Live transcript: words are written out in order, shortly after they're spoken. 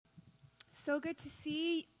So good to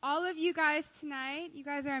see all of you guys tonight. You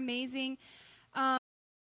guys are amazing. I'm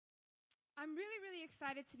really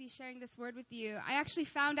excited to be sharing this word with you. I actually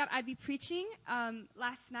found out I'd be preaching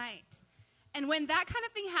last night. And when that kind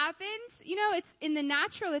of thing happens, it's in the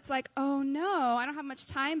natural, it's like, oh no, I don't have much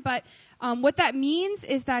time. But what that means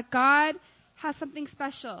is that God has something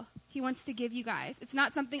special He wants to give you guys. It's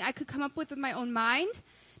not something I could come up with my own mind.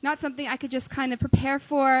 Not something I could just kind of prepare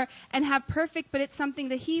for and have perfect, but it's something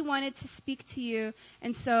that He wanted to speak to you.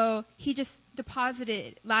 And so He just deposited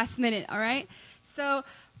it last minute, all right? So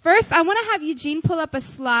first, I want to have Eugene pull up a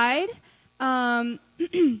slide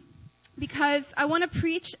because I want to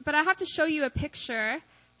preach, but I have to show you a picture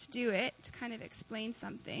to do it, to kind of explain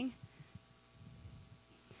something.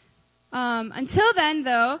 Until then,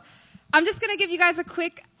 though, I'm just going to give you guys a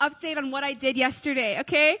quick update on what I did yesterday,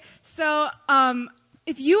 okay? So,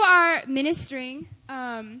 if you are ministering,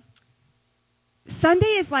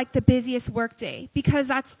 Sunday is like the busiest work day because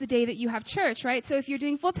that's the day that you have church, right? So if you're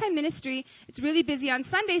doing full-time ministry, it's really busy on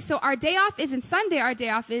Sunday. So our day off isn't Sunday, our day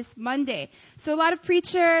off is Monday. So a lot of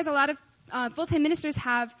preachers, a lot of full-time ministers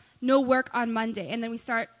have no work on Monday, and then we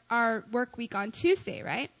start our work week on Tuesday,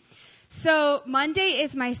 right? So Monday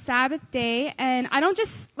is my Sabbath day, and I don't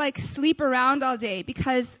just like sleep around all day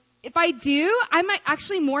because if I do, I'm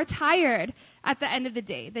actually more tired at the end of the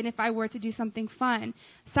day than if I were to do something fun.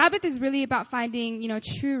 Sabbath is really about finding,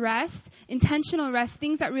 true rest, intentional rest,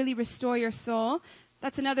 things that really restore your soul.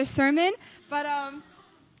 That's another sermon. But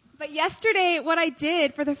yesterday, what I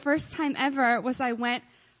did for the first time ever was I went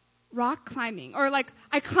rock climbing, or like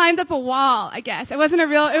I climbed up a wall, I guess. It was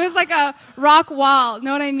like a rock wall,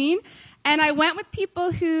 know what I mean? And I went with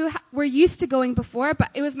people who were used to going before,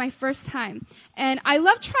 but it was my first time. And I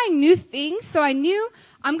love trying new things, so I knew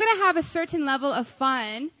I'm going to have a certain level of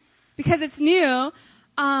fun because it's new,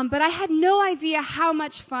 but I had no idea how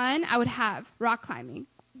much fun I would have rock climbing.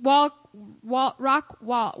 Rock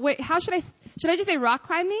wall. Wait, should I just say rock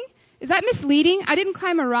climbing? Is that misleading? I didn't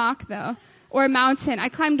climb a rock, though, or a mountain. I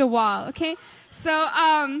climbed a wall, okay? So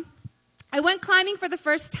I went climbing for the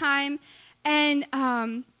first time,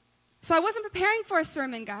 and so I wasn't preparing for a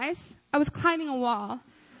sermon, guys. I was climbing a wall.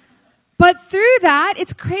 But through that,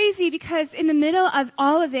 it's crazy because in the middle of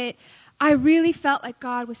all of it, I really felt like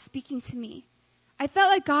God was speaking to me. I felt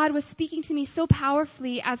like God was speaking to me so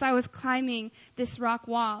powerfully as I was climbing this rock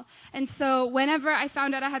wall. And so whenever I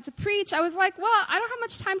found out I had to preach, I was like, well, I don't have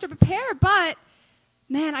much time to prepare, but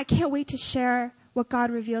man, I can't wait to share what God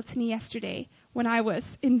revealed to me yesterday when I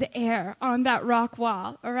was in the air on that rock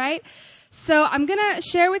wall, all right? So I'm going to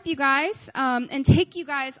share with you guys and take you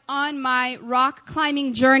guys on my rock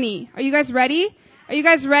climbing journey. Are you guys ready? Are you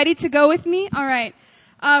guys ready to go with me? All right.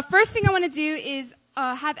 First thing I want to do is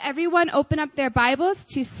have everyone open up their Bibles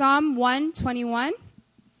to Psalm 121.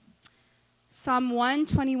 Psalm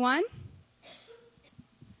 121.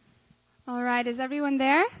 All right. Is everyone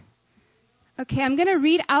there? Okay. I'm going to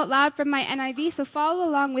read out loud from my NIV, so follow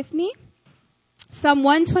along with me. Psalm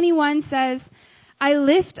 121 says, I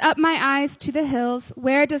lift up my eyes to the hills.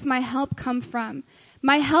 Where does my help come from?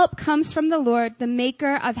 My help comes from the Lord, the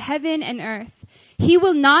maker of heaven and earth. He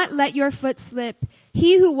will not let your foot slip.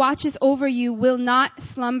 He who watches over you will not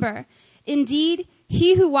slumber. Indeed,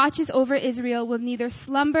 he who watches over Israel will neither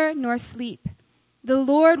slumber nor sleep. The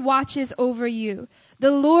Lord watches over you.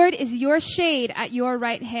 The Lord is your shade at your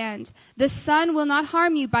right hand. The sun will not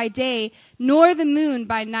harm you by day, nor the moon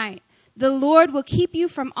by night. The Lord will keep you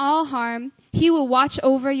from all harm. He will watch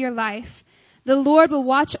over your life. The Lord will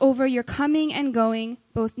watch over your coming and going,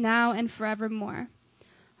 both now and forevermore.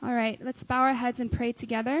 All right, let's bow our heads and pray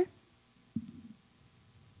together.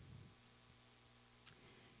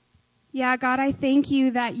 Yeah, God, I thank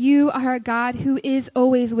you that you are a God who is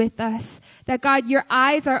always with us. That, God, your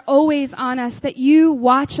eyes are always on us. That you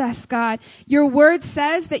watch us, God. Your word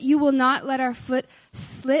says that you will not let our foot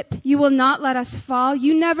slip. You will not let us fall.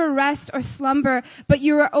 You never rest or slumber, but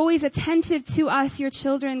you are always attentive to us, your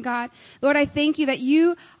children, God. Lord, I thank you that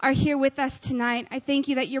you are here with us tonight. I thank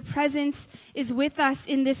you that your presence is with us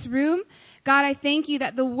in this room. God, I thank you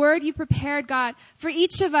that the word you prepared, God, for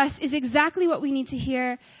each of us is exactly what we need to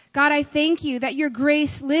hear. God, I thank you that your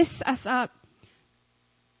grace lifts us up.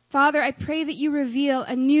 Father, I pray that you reveal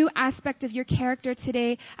a new aspect of your character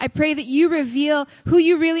today. I pray that you reveal who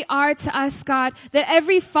you really are to us, God, that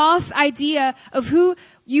every false idea of who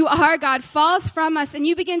you are, God, falls from us, and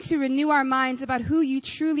you begin to renew our minds about who you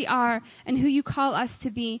truly are and who you call us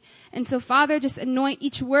to be. And so, Father, just anoint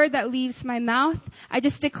each word that leaves my mouth. I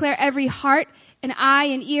just declare every heart and eye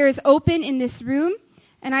and ears open in this room.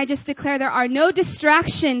 And I just declare there are no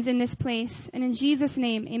distractions in this place. And in Jesus'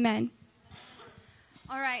 name, amen.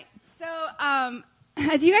 All right. So,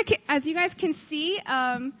 as you guys can see,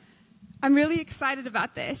 I'm really excited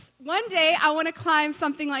about this. One day, I want to climb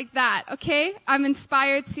something like that. Okay, I'm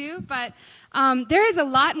inspired too, but there is a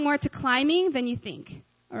lot more to climbing than you think.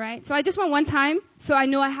 All right. So I just went one time, so I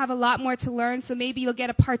know I have a lot more to learn. So maybe you'll get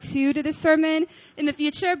a part 2 to this sermon in the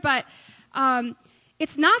future. But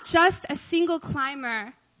it's not just a single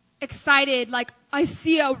climber excited, like, I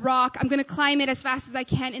see a rock, I'm going to climb it as fast as I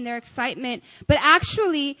can in their excitement. But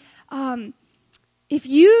actually, if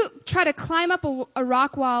you try to climb up a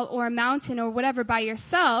rock wall or a mountain or whatever by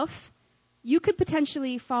yourself, you could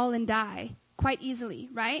potentially fall and die quite easily,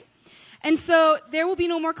 right? And so there will be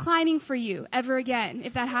no more climbing for you ever again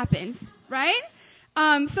if that happens, right?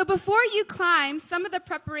 So before you climb, some of the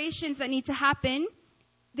preparations that need to happen,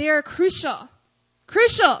 they're crucial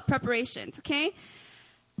preparations, okay?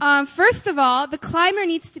 First of all, the climber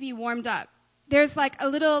needs to be warmed up. There's like a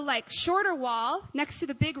little shorter wall next to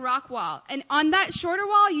the big rock wall. And on that shorter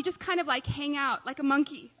wall, you just kind of hang out like a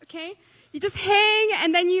monkey, okay? You just hang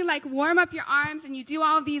and then you warm up your arms and you do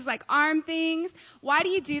all these arm things. Why do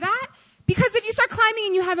you do that? Because if you start climbing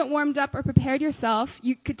and you haven't warmed up or prepared yourself,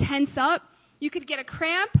 you could tense up, you could get a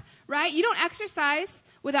cramp, right? You don't exercise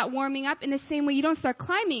without warming up in the same way you don't start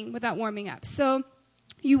climbing without warming up. So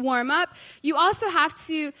you warm up. You also have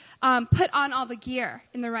to put on all the gear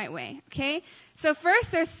in the right way, okay? So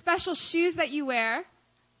first, there's special shoes that you wear.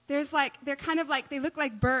 They're kind of they look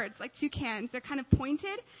like birds, like toucans. They're kind of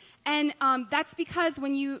pointed. And that's because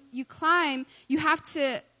when you climb, you have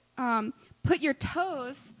to put your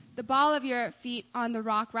toes, the ball of your feet, on the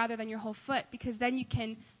rock rather than your whole foot, because then you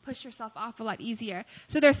can push yourself off a lot easier.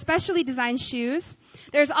 So they're specially designed shoes.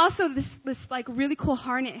 There's also this really cool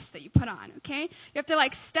harness that you put on, okay? You have to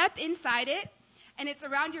step inside it, and it's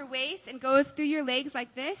around your waist and goes through your legs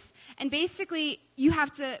like this. And basically, you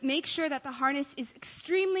have to make sure that the harness is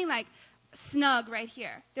extremely snug right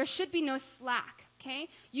here. There should be no slack, okay?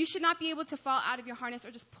 You should not be able to fall out of your harness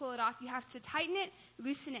or just pull it off. You have to tighten it,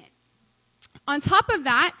 loosen it. On top of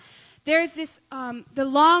that, there's this the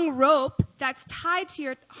long rope that's tied to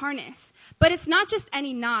your harness. But it's not just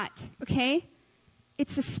any knot, okay?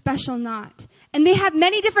 It's a special knot. And they have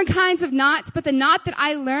many different kinds of knots, but the knot that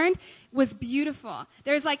I learned was beautiful.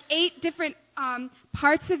 There's 8 different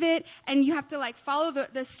parts of it, and you have to follow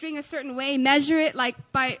the string a certain way, measure it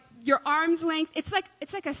by your arm's length. It's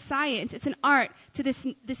like a science. It's an art to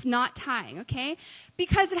this knot tying, okay?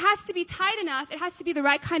 Because it has to be tight enough. It has to be the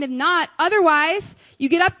right kind of knot. Otherwise, you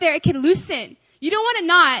get up there, it can loosen. You don't want a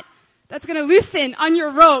knot that's going to loosen on your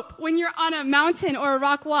rope when you're on a mountain or a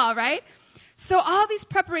rock wall, right? So all these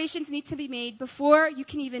preparations need to be made before you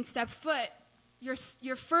can even step foot,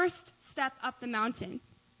 your first step up the mountain.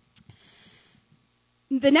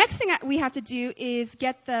 The next thing we have to do is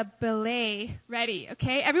get the belay ready,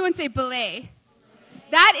 okay? Everyone say belay.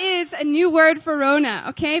 That is a new word for Rona,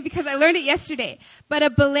 okay? Because I learned it yesterday. But a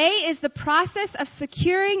belay is the process of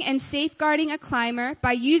securing and safeguarding a climber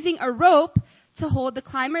by using a rope to hold the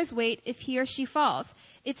climber's weight if he or she falls.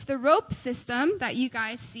 It's the rope system that you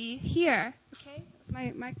guys see here. Okay?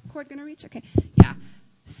 Is my cord going to reach? Okay. Yeah.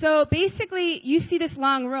 So basically, you see this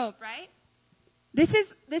long rope, right? This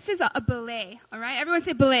is a belay, all right? Everyone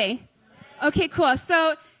say belay. Okay, cool.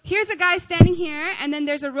 So here's a guy standing here, and then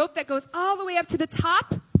there's a rope that goes all the way up to the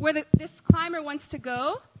top where this climber wants to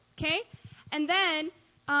go, okay? And then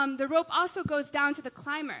the rope also goes down to the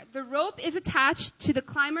climber. The rope is attached to the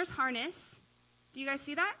climber's harness. Do you guys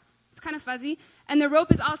see that? It's kind of fuzzy. And the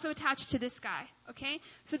rope is also attached to this guy, okay?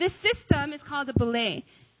 So this system is called a belay.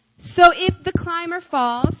 So if the climber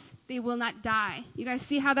falls, they will not die. You guys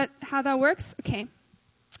see how that works? Okay.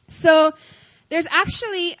 So there's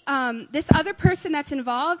actually this other person that's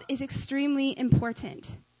involved is extremely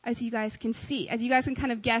important, as you guys can see, as you guys can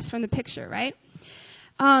kind of guess from the picture, right?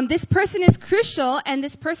 This person is crucial, and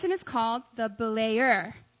this person is called the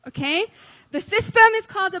belayer. Okay? The system is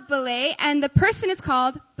called a belay, and the person is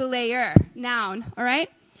called belayer, noun. All right?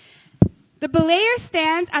 The belayer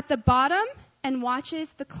stands at the bottom and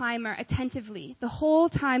watches the climber attentively the whole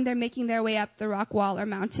time they're making their way up the rock wall or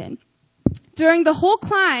mountain. During the whole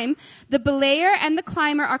climb, the belayer and the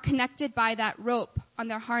climber are connected by that rope on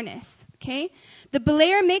their harness. Okay? The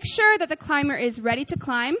belayer makes sure that the climber is ready to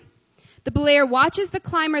climb. The belayer watches the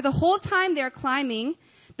climber the whole time they're climbing.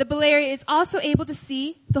 The belayer is also able to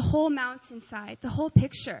see the whole mountainside, the whole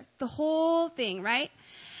picture, the whole thing, right?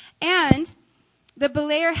 And the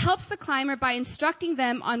belayer helps the climber by instructing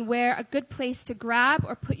them on where a good place to grab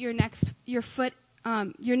or put your next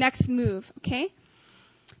move, okay?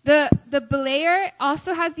 The belayer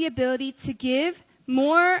also has the ability to give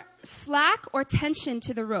more slack or tension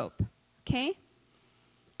to the rope, okay?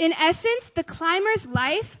 In essence, the climber's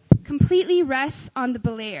life completely rests on the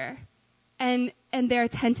belayer and their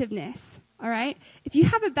attentiveness. All right? If you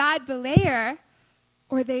have a bad belayer,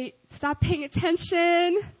 or they stop paying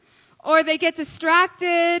attention, or they get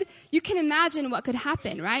distracted, you can imagine what could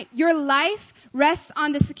happen, right? Your life rests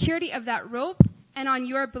on the security of that rope and on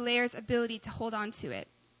your belayer's ability to hold on to it.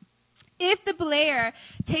 If the belayer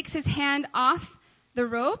takes his hand off the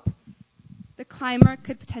rope, the climber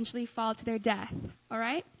could potentially fall to their death, all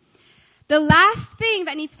right? The last thing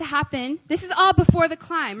that needs to happen, this is all before the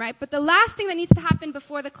climb, right? But the last thing that needs to happen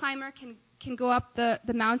before the climber can go up the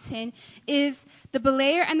mountain is the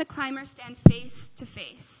belayer and the climber stand face to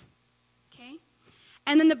face, okay?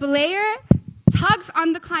 And then the belayer tugs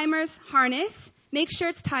on the climber's harness, makes sure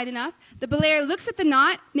it's tight enough. The belayer looks at the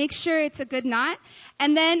knot, makes sure it's a good knot.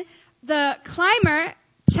 And then the climber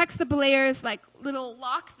checks the belayer's like little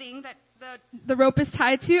lock thing that the rope is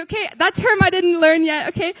tied to. Okay, that term I didn't learn yet,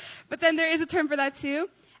 okay? But then there is a term for that too.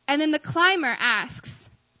 And then the climber asks,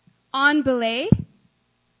 on belay?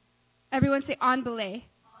 Everyone say on belay.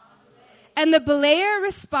 And the belayer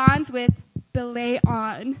responds with, belay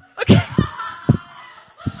on. Okay.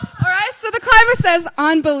 Alright, so the climber says,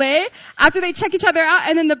 on belay, after they check each other out,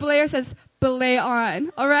 and then the belayer says, belay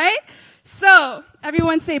on. Alright? So,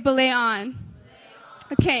 everyone say belay on.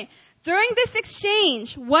 Okay. During this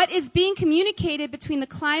exchange, what is being communicated between the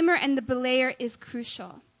climber and the belayer is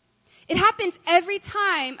crucial. It happens every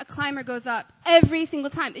time a climber goes up. Every single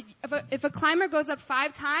time. If a climber goes up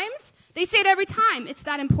 5 times, they say it every time. It's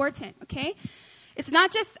that important, okay? It's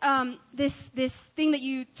not just this thing that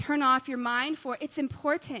you turn off your mind for. It's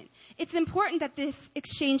important. It's important that this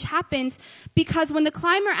exchange happens because when the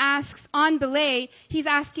climber asks on belay, he's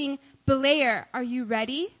asking, belayer, are you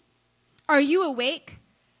ready? Are you awake?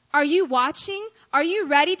 Are you watching? Are you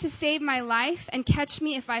ready to save my life and catch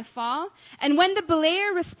me if I fall? And when the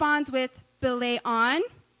belayer responds with, belay on,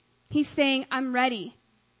 he's saying, I'm ready.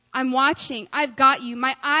 I'm watching. I've got you.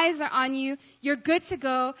 My eyes are on you. You're good to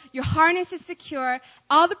go. Your harness is secure.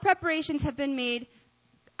 All the preparations have been made.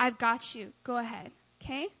 I've got you. Go ahead.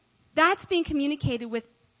 Okay? That's being communicated with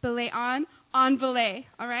belay on belay.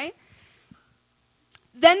 All right?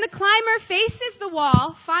 Then the climber faces the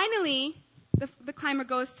wall. Finally, the climber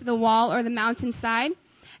goes to the wall or the mountainside.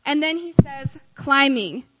 And then he says,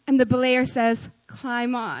 climbing. And the belayer says,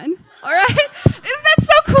 climb on. All right? Isn't that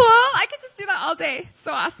so cool? I could just do that all day.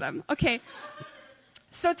 So awesome. Okay.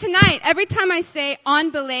 So tonight, every time I say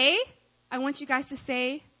on belay, I want you guys to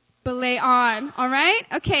say belay on. All right?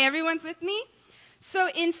 Okay, everyone's with me? So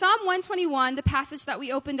in Psalm 121, the passage that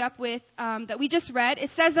we opened up with, that we just read,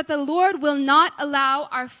 it says that the Lord will not allow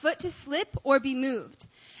our foot to slip or be moved.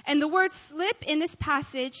 And the word slip in this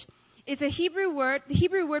passage is a Hebrew word. The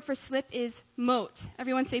Hebrew word for slip is mot.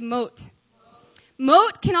 Everyone say mot.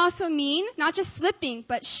 Mot can also mean not just slipping,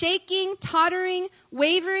 but shaking, tottering,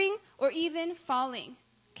 wavering, or even falling.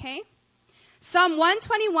 Okay? Psalm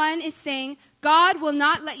 121 is saying, God will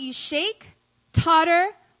not let you shake, totter,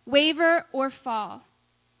 waver, or fall.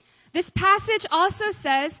 This passage also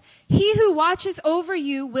says, he who watches over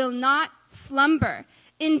you will not slumber.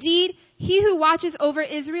 Indeed, he who watches over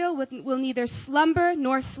Israel will neither slumber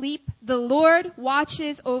nor sleep. The Lord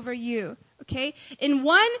watches over you. Okay? In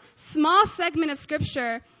one small segment of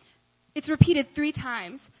scripture, it's repeated 3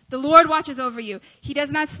 times. The Lord watches over you. He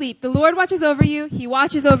does not sleep. The Lord watches over you. He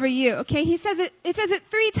watches over you. Okay? It says it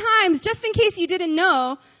 3 times, just in case you didn't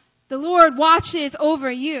know. The Lord watches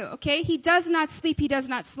over you. Okay? He does not sleep. He does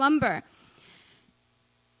not slumber.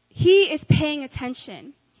 He is paying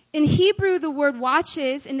attention. In Hebrew, the word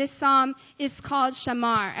watches in this psalm is called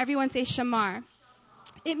shamar. Everyone say shamar.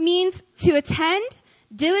 It means to attend,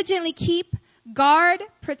 diligently keep, guard,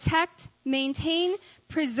 protect, maintain,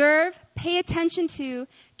 preserve, pay attention to,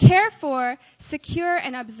 care for, secure,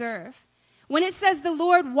 and observe. When it says the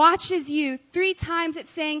Lord watches you 3 times, it's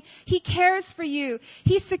saying He cares for you.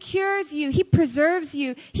 He secures you. He preserves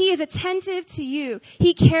you. He is attentive to you.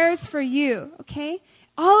 He cares for you. Okay?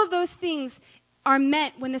 All of those things are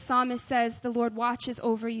meant when the psalmist says the Lord watches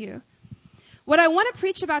over you. What I want to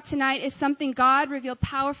preach about tonight is something God revealed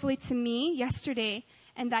powerfully to me yesterday,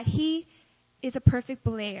 and that He is a perfect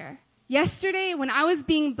belayer. Yesterday, when I was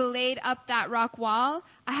being belayed up that rock wall,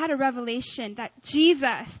 I had a revelation that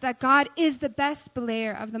that God is the best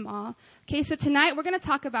belayer of them all. Okay, so tonight we're going to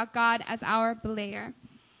talk about God as our belayer.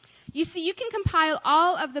 You see, you can compile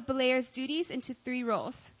all of the belayer's duties into 3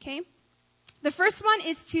 roles. Okay? The first one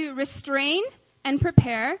is to restrain and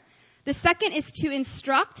prepare. The second is to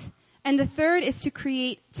instruct. And the third is to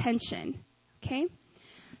create tension. Okay?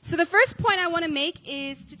 So the first point I want to make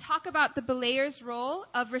is to talk about the belayer's role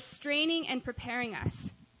of restraining and preparing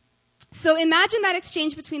us. So imagine that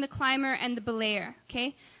exchange between the climber and the belayer,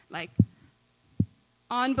 okay? Like,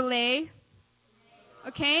 on belay,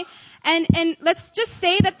 okay? And let's just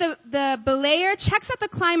say that the belayer checks out the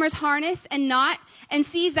climber's harness and knot and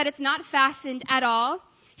sees that it's not fastened at all.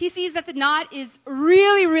 He sees that the knot is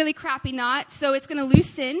really, really crappy knot, so it's going to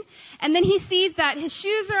loosen. And then he sees that his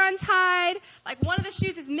shoes are untied, like one of the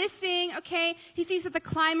shoes is missing, okay? He sees that the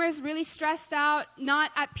climber is really stressed out, not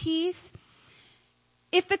at peace.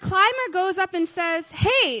 If the climber goes up and says,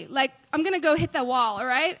 hey, like, I'm going to go hit that wall, all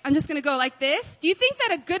right? I'm just going to go like this. Do you think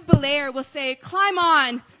that a good belayer will say, climb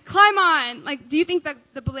on, climb on? Like, do you think that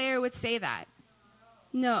the belayer would say that?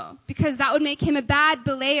 No, because that would make him a bad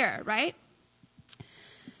belayer, right?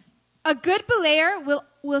 A good belayer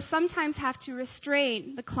will sometimes have to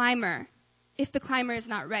restrain the climber if the climber is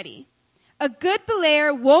not ready. A good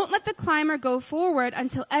belayer won't let the climber go forward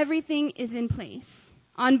until everything is in place.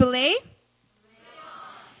 On belay?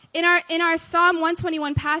 In our Psalm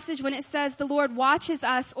 121 passage, when it says the Lord watches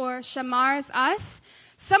us or shamars us,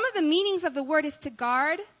 some of the meanings of the word is to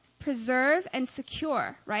guard, preserve, and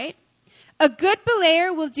secure, right? A good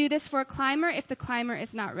belayer will do this for a climber if the climber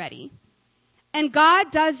is not ready. And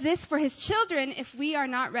God does this for his children if we are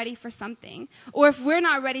not ready for something, or if we're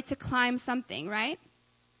not ready to climb something, right?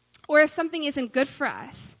 Or if something isn't good for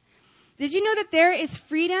us. Did you know that there is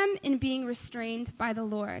freedom in being restrained by the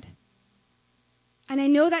Lord? And I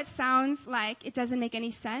know that sounds like it doesn't make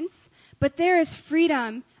any sense, but there is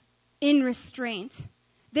freedom in restraint.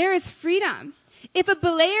 There is freedom. If a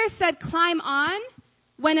belayer said climb on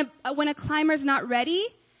when a climber's not ready,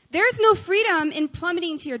 there is no freedom in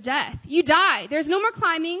plummeting to your death. You die. There's no more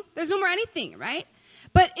climbing. There's no more anything, right?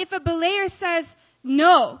 But if a belayer says,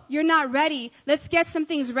 no, you're not ready, let's get some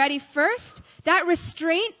things ready first, that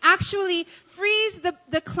restraint actually frees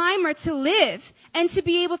the climber to live and to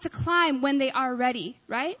be able to climb when they are ready,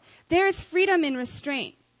 right? There is freedom in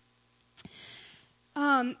restraint.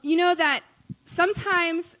 You know that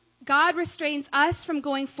sometimes God restrains us from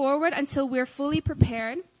going forward until we're fully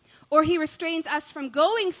prepared. Or he restrains us from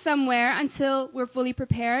going somewhere until we're fully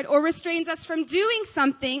prepared. Or restrains us from doing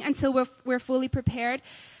something until we're fully prepared.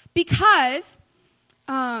 Because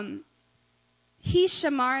he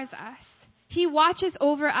shamars us. He watches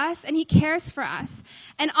over us and he cares for us.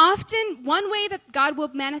 And often, one way that God will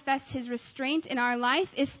manifest his restraint in our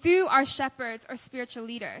life is through our shepherds or spiritual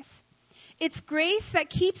leaders. It's grace that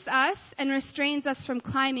keeps us and restrains us from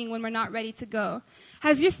climbing when we're not ready to go.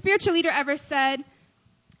 Has your spiritual leader ever said,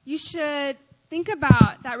 you should think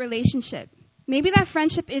about that relationship. Maybe that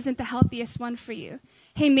friendship isn't the healthiest one for you.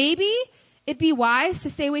 Hey, maybe it'd be wise to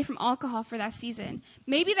stay away from alcohol for that season.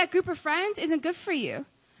 Maybe that group of friends isn't good for you.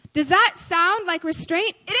 Does that sound like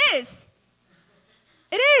restraint? It is.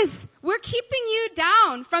 It is. We're keeping you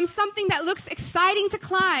down from something that looks exciting to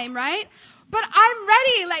climb, right? But I'm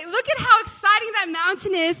ready. Like, look at how exciting that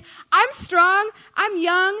mountain is. I'm strong. I'm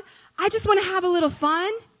young. I just want to have a little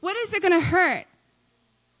fun. What is it going to hurt?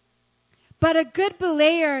 But a good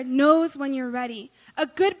belayer knows when you're ready. A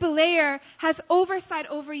good belayer has oversight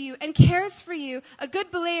over you and cares for you. A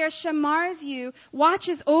good belayer shamars you,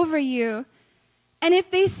 watches over you. And if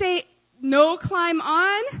they say, no climb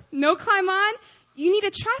on, you need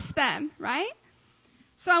to trust them, right?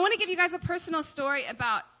 So I want to give you guys a personal story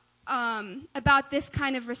about this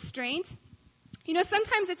kind of restraint. You know,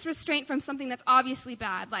 sometimes it's restraint from something that's obviously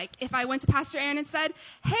bad. Like if I went to Pastor Aaron and said,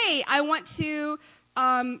 hey, I want to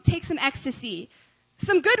take some ecstasy.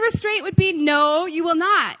 Some good restraint would be, no, you will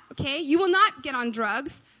not, okay? You will not get on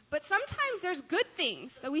drugs. But sometimes there's good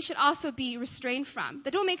things that we should also be restrained from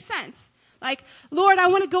that don't make sense. Like, Lord, I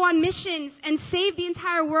want to go on missions and save the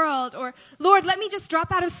entire world. Or, Lord, let me just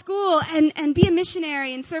drop out of school and be a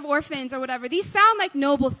missionary and serve orphans or whatever. These sound like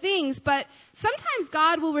noble things, but sometimes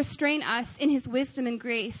God will restrain us in his wisdom and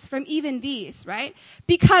grace from even these, right?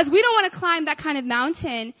 Because we don't want to climb that kind of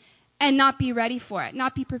mountain and not be ready for it,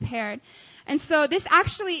 not be prepared. And so this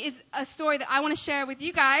actually is a story that I want to share with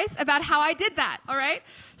you guys about how I did that, all right?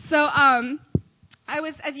 So I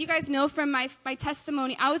was, as you guys know from my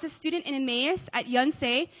testimony, I was a student in Emmaus at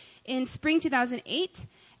Yonsei in spring 2008.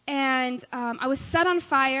 And I was set on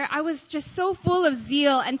fire. I was just so full of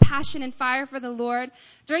zeal and passion and fire for the Lord.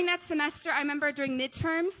 During that semester, I remember during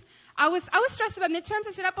midterms, I was stressed about midterms.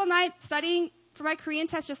 I stayed up all night studying for my Korean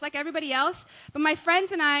test just like everybody else. But my friend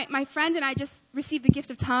and I just received the gift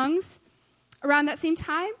of tongues around that same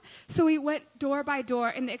time. So we went door by door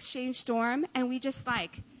in the exchange dorm and we just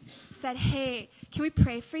said, hey, can we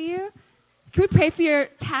pray for you? can we pray for your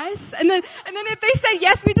tests? And then if they said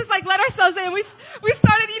yes, we just like let ourselves in. We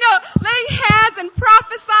started, laying hands and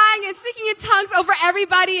prophesying and speaking in tongues over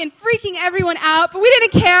everybody and freaking everyone out. But we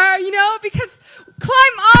didn't care, because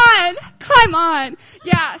climb on.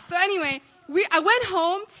 Yeah. So anyway, I went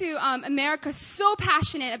home to America so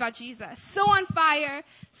passionate about Jesus, so on fire.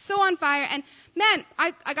 And man,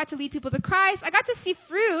 I got to lead people to Christ. I got to see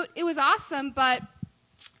fruit. It was awesome, but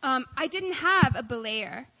I didn't have a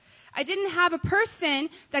belayer. I didn't have a person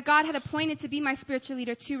that God had appointed to be my spiritual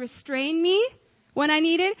leader to restrain me when I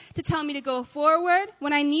needed, to tell me to go forward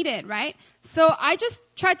when I needed, right? So I just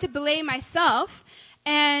tried to belay myself,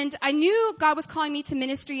 and I knew God was calling me to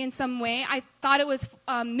ministry in some way. I thought it was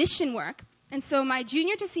mission work. And so my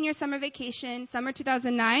junior to senior summer vacation, summer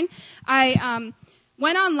 2009, I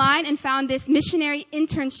went online and found this missionary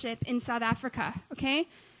internship in South Africa, okay?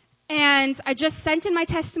 And I just sent in my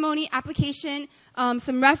testimony application,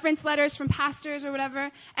 some reference letters from pastors or whatever,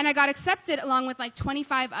 and I got accepted along with like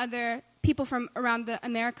 25 other people from around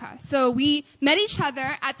America. So we met each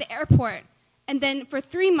other at the airport, and then for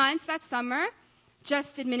 3 months that summer,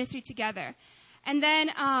 just did ministry together. And then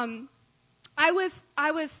I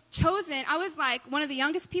was chosen. I was like one of the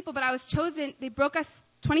youngest people, but I was chosen. They broke us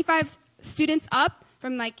 25 students up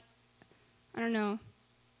from like, I don't know,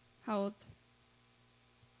 how old?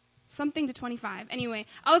 Something to 25. Anyway,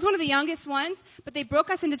 I was one of the youngest ones, but they broke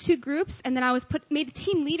us into 2 groups, and then I was made a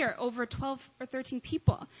team leader over 12 or 13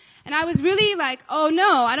 people. And I was really like, oh no,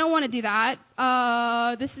 I don't want to do that.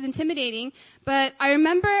 This is intimidating. But I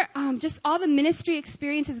remember just all the ministry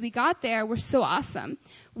experiences we got there were so awesome.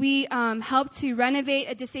 We helped to renovate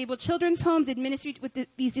a disabled children's home, did ministry with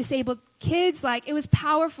these disabled kids. Like, it was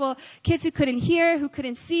powerful. Kids who couldn't hear, who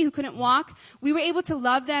couldn't see, who couldn't walk. We were able to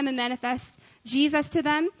love them and manifest Jesus to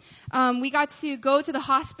them. We got to go to the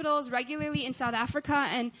hospitals regularly in South Africa,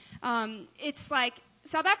 and it's like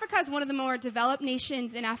South Africa is one of the more developed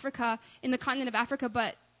nations in Africa, in the continent of Africa,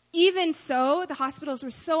 but even so, the hospitals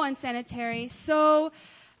were so unsanitary, so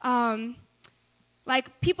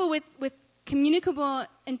like people with communicable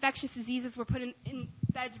infectious diseases were put in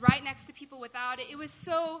beds right next to people without it. It was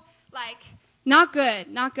so like not good.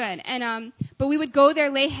 And but we would go there,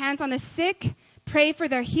 lay hands on the sick, pray for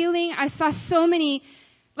their healing. I saw so many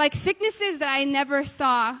like sicknesses that I never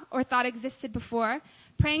saw or thought existed before,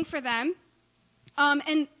 praying for them.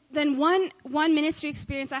 And then one ministry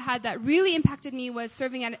experience I had that really impacted me was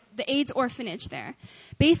serving at the AIDS orphanage there.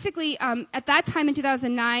 Basically, at that time in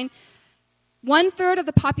 2009, 1/3 of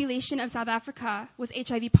the population of South Africa was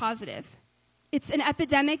HIV positive. It's an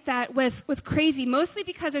epidemic that was crazy, mostly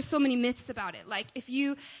because there's so many myths about it. Like if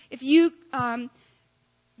you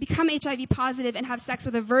become HIV positive and have sex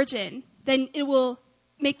with a virgin, then it will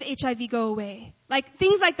make the HIV go away. Like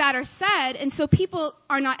things like that are said, and so people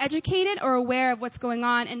are not educated or aware of what's going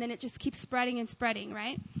on, and then it just keeps spreading and spreading,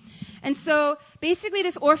 right? And so basically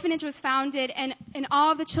this orphanage was founded, and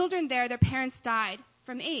all of the children there, their parents died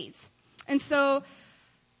from AIDS. And so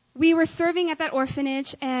we were serving at that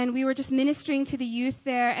orphanage, and we were just ministering to the youth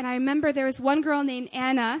there. And I remember there was one girl named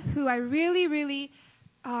Anna who I really,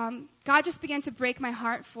 God just began to break my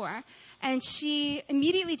heart for. And she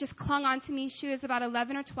immediately just clung on to me. She was about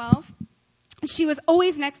 11 or 12. She was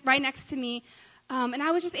always right next to me. And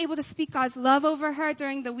I was just able to speak God's love over her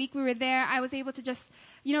during the week we were there. I was able to just,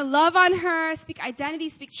 love on her, speak identity,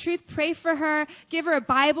 speak truth, pray for her, give her a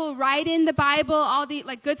Bible, write in the Bible, all the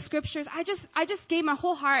good scriptures. I just gave my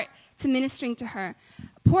whole heart to ministering to her,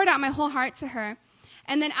 poured out my whole heart to her.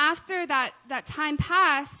 And then after that time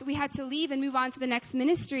passed, we had to leave and move on to the next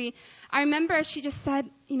ministry. I remember she just said,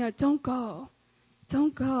 don't go.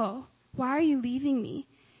 Why are you leaving me?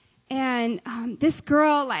 And this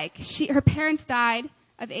girl, her parents died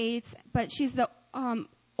of AIDS, but she's the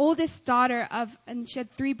oldest daughter and she had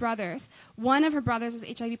 3 brothers. One of her brothers was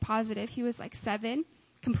HIV positive. He was 7,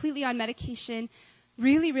 completely on medication,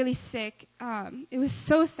 really, really sick. It was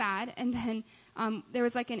so sad. And then there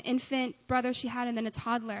was an infant brother she had, and then a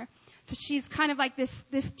toddler. So she's kind of like this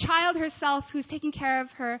child herself who's taking care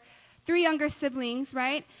of her 3 younger siblings,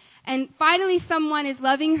 right? And finally someone is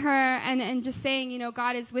loving her and just saying,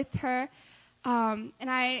 God is with her. And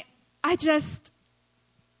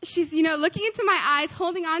she's, looking into my eyes,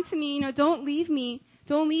 holding on to me, don't leave me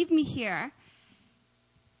here.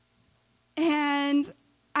 And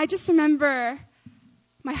I just remember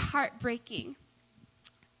my heart breaking.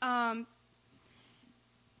 I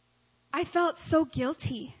felt so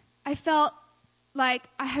guilty. I felt like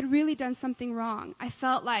I had really done something wrong. I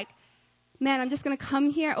felt like, man, I'm just going to come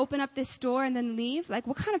here, open up this door, and then leave?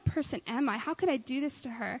 What kind of person am I? How could I do this to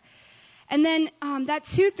her? And then that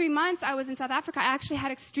 2-3 months I was in South Africa, I actually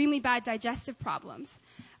had extremely bad digestive problems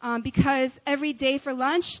because every day for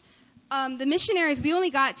lunch, the missionaries, we only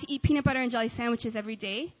got to eat peanut butter and jelly sandwiches every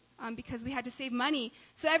day because we had to save money.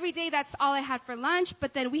 So every day that's all I had for lunch,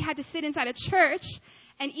 but then we had to sit inside a church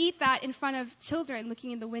and eat that in front of children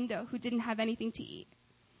looking in the window who didn't have anything to eat.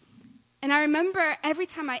 And I remember every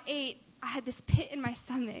time I ate, I had this pit in my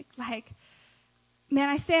stomach. Like, man,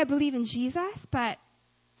 I say I believe in Jesus, but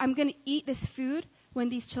I'm going to eat this food when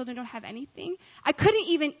these children don't have anything. I couldn't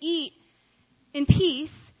even eat in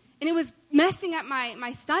peace, and it was messing up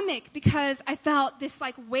my stomach because I felt this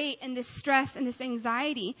like weight and this stress and this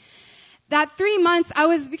anxiety. That 3 months, I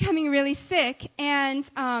was becoming really sick and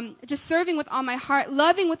just serving with all my heart,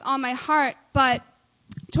 loving with all my heart, but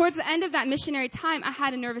towards the end of that missionary time, I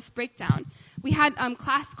had a nervous breakdown. We had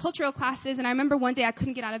cultural classes, and I remember one day I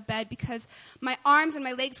couldn't get out of bed because my arms and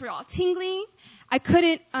my legs were all tingling. I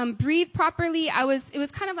couldn't breathe properly. It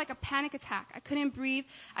was kind of like a panic attack. I couldn't breathe.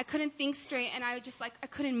 I couldn't think straight, and I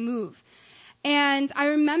couldn't move. And I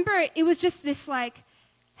remember it was just this like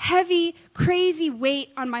heavy, crazy weight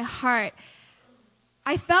on my heart.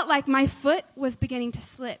 I felt like my foot was beginning to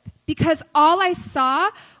slip because all I saw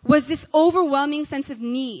was this overwhelming sense of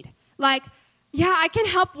need. Like, yeah, I can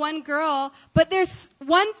help one girl, but there's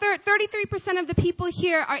 33% of the people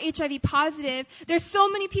here are HIV positive. There's so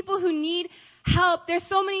many people who need help. There's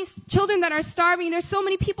so many children that are starving. There's so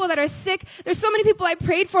many people that are sick. There's so many people I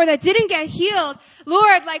prayed for that didn't get healed.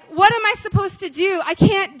 Lord, like, what am I supposed to do? I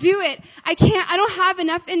can't do it. I don't have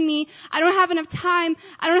enough in me. I don't have enough time.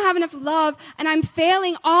 I don't have enough love. And I'm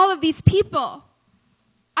failing all of these people.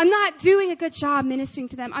 I'm not doing a good job ministering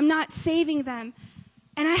to them. I'm not saving them.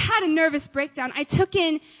 And I had a nervous breakdown. I took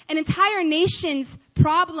in an entire nation's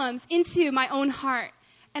problems into my own heart,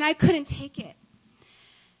 and I couldn't take it.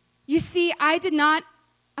 You see, I did not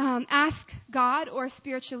ask God or a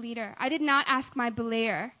spiritual leader. I did not ask my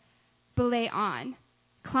belayer, belay on,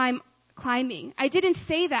 climbing. I didn't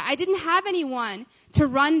say that. I didn't have anyone to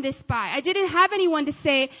run this by. I didn't have anyone to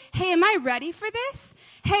say, hey, am I ready for this?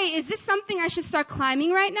 Hey, is this something I should start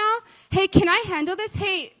climbing right now? Hey, can I handle this?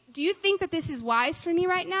 Hey, do you think that this is wise for me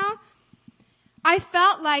right now? I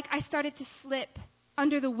felt like I started to slip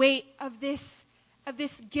under the weight of this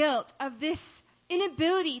guilt, of this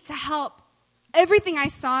inability to help everything I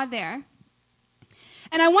saw there.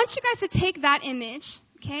 And I want you guys to take that image,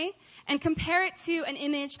 okay, and compare it to an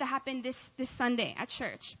image that happened this Sunday at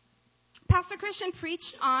church. Pastor Christian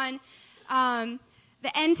preached on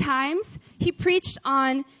the end times. He preached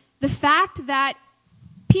on the fact that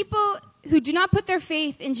people who do not put their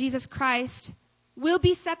faith in Jesus Christ will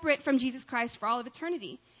be separate from Jesus Christ for all of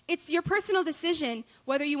eternity. It's your personal decision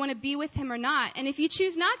whether you want to be with him or not. And if you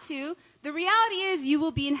choose not to, the reality is you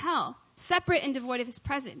will be in hell, separate and devoid of his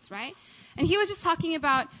presence, right? And he was just talking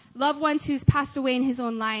about loved ones who's passed away in his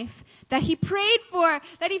own life, that he prayed for,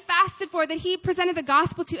 that he fasted for, that he presented the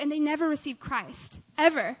gospel to, and they never received Christ,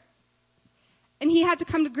 ever. And he had to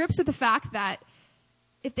come to grips with the fact that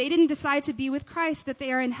if they didn't decide to be with Christ, that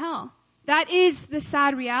they are in hell. That is the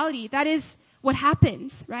sad reality. That is what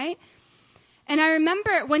happens, right? And I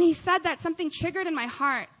remember when he said that, something triggered in my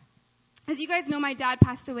heart. As you guys know, my dad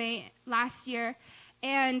passed away last year.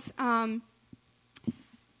 And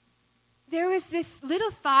there was this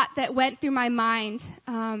little thought that went through my mind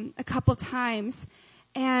a couple times.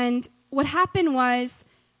 And what happened was,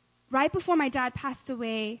 right before my dad passed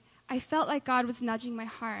away, I felt like God was nudging my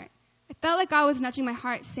heart. I felt like God was nudging my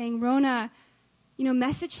heart saying, Rona,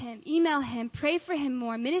 message him, email him, pray for him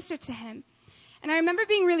more, minister to him. And I remember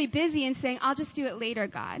being really busy and saying, I'll just do it later,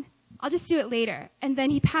 God. I'll just do it later. And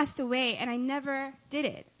then he passed away, and I never did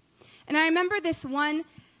it. And I remember this one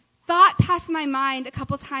thought passed my mind a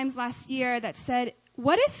couple times last year that said,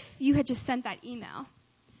 what if you had just sent that email?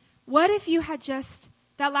 What if you had just,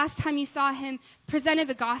 that last time you saw him, presented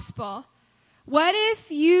the gospel? What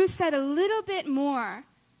if you said a little bit more?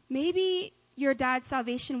 Maybe your dad's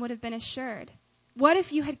salvation would have been assured. What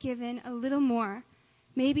if you had given a little more?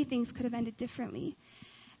 Maybe things could have ended differently.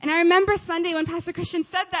 And I remember Sunday when Pastor Christian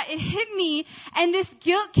said that, it hit me, and this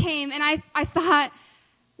guilt came, and I thought,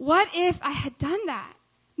 what if I had done that?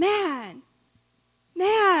 Man,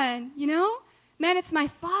 it's my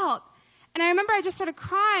fault. And I remember I just started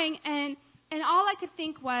crying, and all I could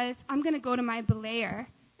think was, I'm going to go to my belayer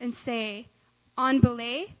and say, on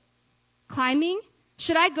belay, climbing,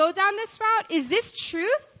 should I go down this route? Is this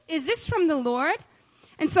truth? Is this from the Lord?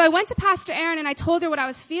 And so I went to Pastor Erin and I told her what I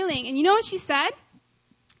was feeling. And you know what she said?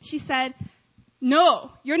 She said,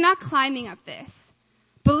 no, you're not climbing up this.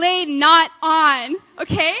 Belay not on,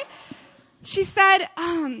 okay? She said,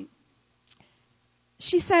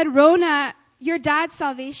 she said, Rona, your dad's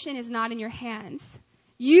salvation is not in your hands.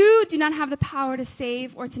 You do not have the power to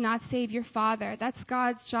save or to not save your father. That's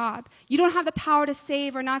God's job. You don't have the power to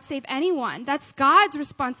save or not save anyone. That's God's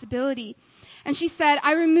responsibility. And she said,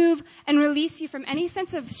 I remove and release you from any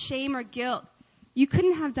sense of shame or guilt. You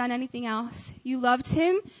couldn't have done anything else. You loved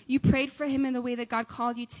him. You prayed for him in the way that God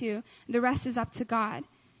called you to. The rest is up to God.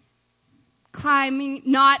 Climbing,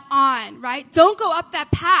 not on, right? Don't go up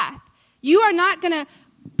that path. You are not going to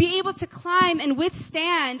be able to climb and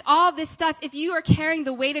withstand all this stuff if you are carrying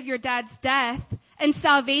the weight of your dad's death and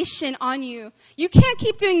salvation on you. You can't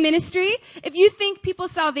keep doing ministry if you think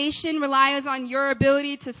people's salvation relies on your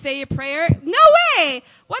ability to say a prayer. No way!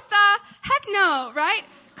 What the heck no, right?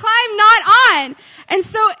 Climb not on. And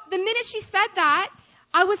so the minute she said that,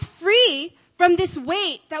 I was free from this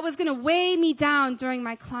weight that was going to weigh me down during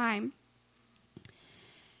my climb.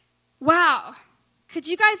 Wow. Could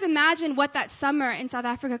you guys imagine what that summer in South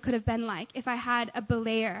Africa could have been like if I had a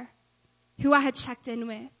belayer who I had checked in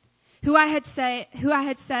with, who I had said,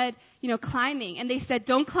 climbing, and they said,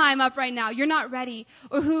 don't climb up right now, you're not ready,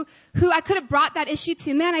 or who I could have brought that issue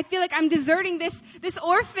to. Man, I feel like I'm deserting this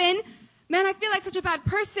orphan. Man, I feel like such a bad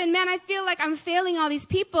person. Man, I feel like I'm failing all these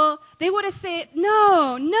people. They would have said,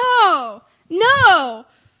 no.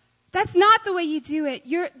 That's not the way you do it.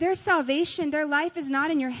 Their salvation, their life is not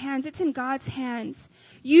in your hands. It's in God's hands.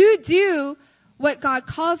 You do what God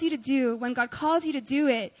calls you to do when God calls you to do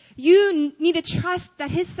it. You need to trust that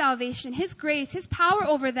his salvation, his grace, his power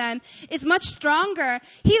over them is much stronger.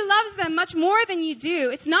 He loves them much more than you do.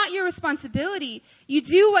 It's not your responsibility. You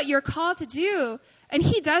do what you're called to do, and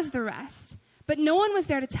he does the rest. But no one was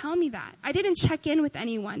there to tell me that. I didn't check in with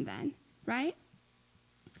anyone then, right?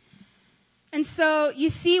 And so, you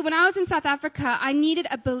see, when I was in South Africa, I needed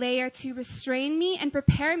a belayer to restrain me and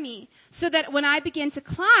prepare me so that when I began to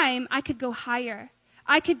climb, I could go higher.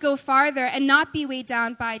 I could go farther and not be weighed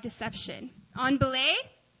down by deception. On belay?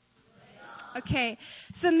 Okay.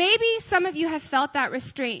 So maybe some of you have felt that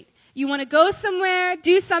restraint. You want to go somewhere,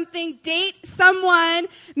 do something, date someone,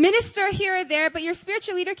 minister here or there, but your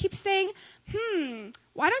spiritual leader keeps saying,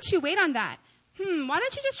 why don't you wait on that? Why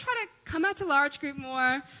don't you just try to come out to large group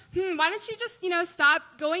more? Why don't you just, stop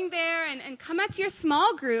going there and come out to your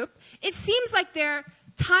small group? It seems like they're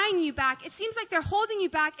tying you back. It seems like they're holding you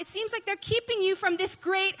back. It seems like they're keeping you from this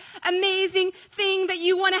great, amazing thing that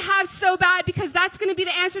you want to have so bad because that's going to be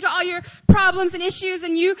the answer to all your problems and issues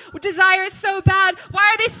and you desire it so bad.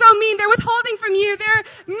 Why are they so mean? They're withholding from you. They're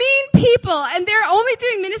mean people and they're only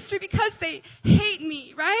doing ministry because they hate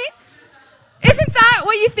me, right? Isn't that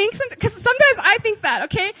what you think? Because sometimes I think that,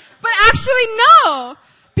 okay? But actually, no.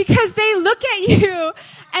 Because they look at you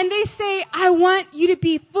and they say, I want you to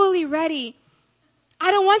be fully ready.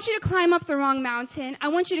 I don't want you to climb up the wrong mountain. I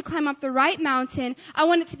want you to climb up the right mountain. I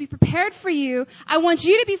want it to be prepared for you. I want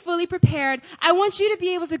you to be fully prepared. I want you to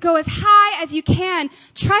be able to go as high as you can.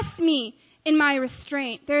 Trust me in my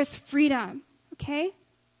restraint. There's freedom, okay?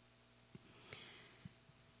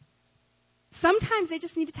 Sometimes they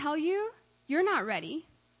just need to tell you, you're not ready.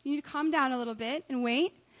 You need to calm down a little bit and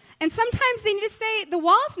wait. And sometimes they need to say, the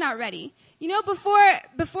wall's not ready.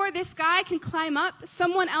 Before this guy can climb up,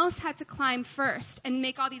 someone else had to climb first and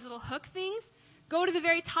make all these little hook things, go to the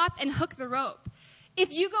very top and hook the rope.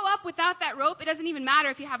 If you go up without that rope, it doesn't even matter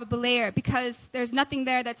if you have a belayer because there's nothing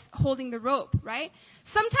there that's holding the rope, right?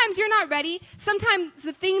 Sometimes you're not ready. Sometimes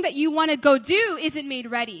the thing that you want to go do isn't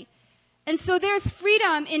made ready. And so there's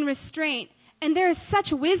freedom in restraint. And there is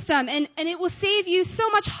such wisdom, and it will save you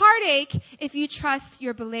so much heartache if you trust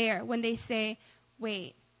your belayer when they say,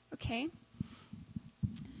 wait, okay?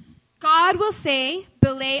 God will say,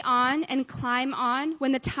 belay on and climb on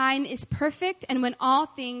when the time is perfect and when all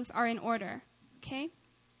things are in order, okay?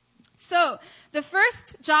 So, the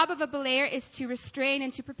first job of a belayer is to restrain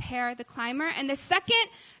and to prepare the climber, and the second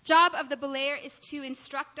job of the belayer is to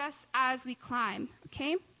instruct us as we climb,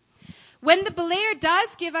 okay? When the belayer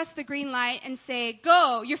does give us the green light and say,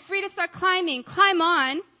 go, you're free to start climbing, climb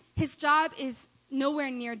on, his job is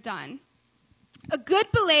nowhere near done. A good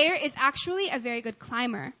belayer is actually a very good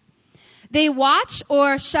climber. They watch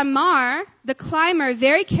or shamar the climber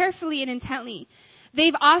very carefully and intently.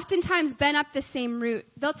 They've oftentimes been up the same route.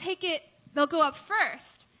 They'll go up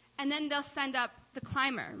first, and then they'll send up the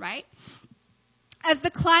climber, right? As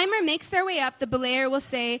the climber makes their way up, the belayer will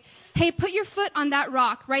say, hey, put your foot on that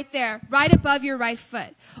rock right there, right above your right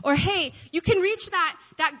foot. Or, hey, you can reach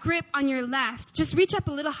that grip on your left. Just reach up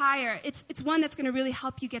a little higher. It's one that's going to really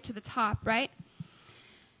help you get to the top, right?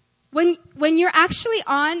 When you're actually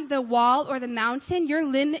on the wall or the mountain,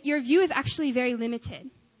 your view is actually very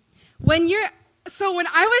limited. When you're So when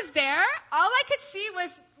I was there, all I could see was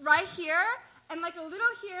right here, and like a little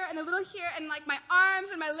here, and a little here, and like my arms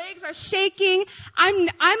and my legs are shaking. I'm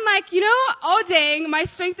like, oh dang, my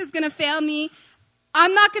strength is gonna fail me.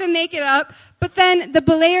 I'm not gonna make it up. But then the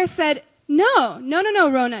belayer said, no,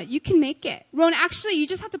 Rona, you can make it. Rona, actually, you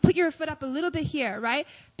just have to put your foot up a little bit here, right?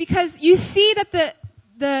 Because you see that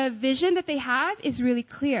the vision that they have is really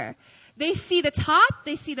clear. They see the top,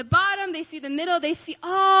 they see the bottom, they see the middle, they see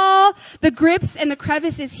all the grips and the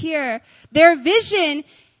crevices here. Their vision,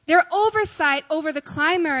 their oversight over the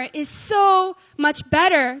climber is so much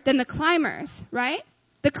better than the climber's, right?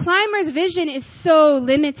 The climber's vision is so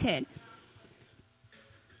limited.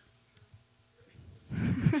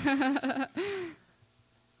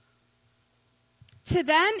 To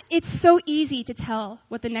them, it's so easy to tell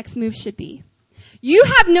what the next move should be. You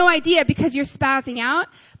have no idea because you're spazzing out,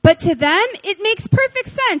 but to them, it makes perfect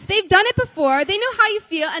sense. They've done it before, they know how you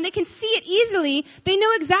feel, and they can see it easily. They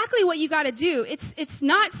know exactly what you gotta do. It's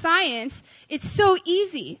not science. It's so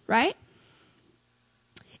easy, right?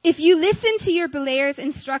 If you listen to your belayer's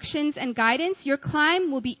instructions and guidance, your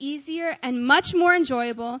climb will be easier and much more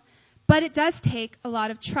enjoyable, but it does take a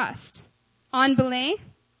lot of trust. On belay?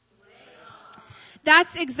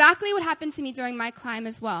 That's exactly what happened to me during my climb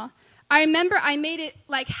as well. I remember I made it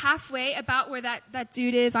like halfway about where that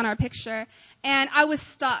dude is on our picture, and I was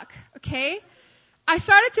stuck, okay? I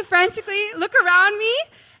started to frantically look around me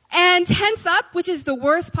and tense up, which is the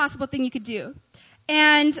worst possible thing you could do.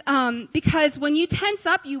 And because when you tense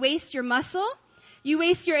up, you waste your muscle, you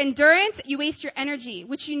waste your endurance, you waste your energy,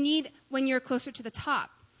 which you need when you're closer to the top.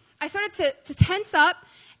 I started to tense up,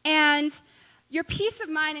 and your peace of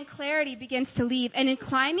mind and clarity begins to leave. And in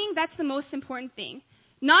climbing, that's the most important thing.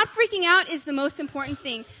 Not freaking out is the most important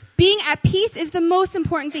thing. Being at peace is the most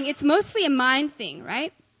important thing. It's mostly a mind thing,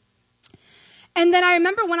 right? And then I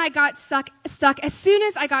remember when I got stuck, as soon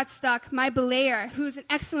as I got stuck, my belayer, who's an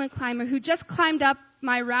excellent climber, who just climbed up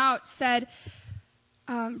my route, said,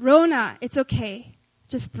 Rona, it's okay.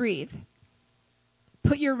 Just breathe.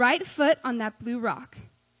 Put your right foot on that blue rock.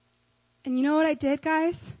 And you know what I did,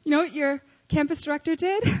 guys? You know what your campus director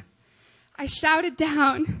did? I shouted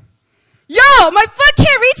down, yo, my foot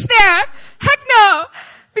can't reach there. Heck no.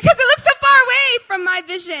 Because it looks so far away from my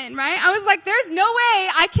vision, right? I was like, there's no way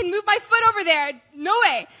I can move my foot over there. No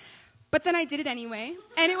way. But then I did it anyway.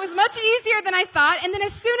 And it was much easier than I thought. And then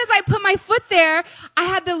as soon as I put my foot there, I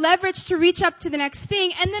had the leverage to reach up to the next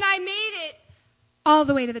thing. And then I made it all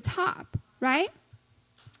the way to the top, right?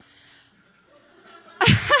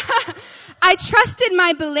 I trusted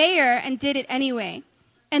my belayer and did it anyway.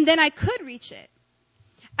 And then I could reach it.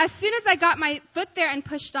 As soon as I got my foot there and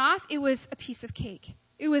pushed off, it was a piece of cake.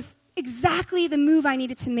 It was exactly the move I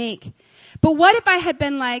needed to make. But what if I had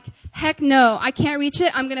been like, heck no, I can't reach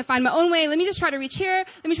it. I'm going to find my own way. Let me just try to reach here.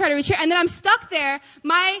 Let me try to reach here. And then I'm stuck there.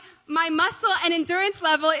 My muscle and endurance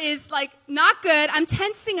level is like not good. I'm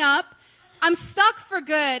tensing up. I'm stuck for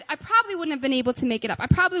good. I probably wouldn't have been able to make it up. I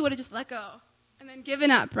probably would have just let go and then given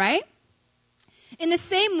up, right? In the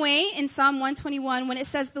same way, in Psalm 121, when it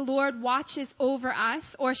says the Lord watches over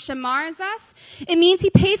us or shamars us, it means he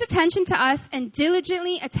pays attention to us and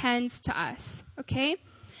diligently attends to us. Okay?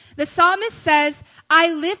 The psalmist says,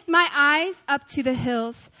 I lift my eyes up to the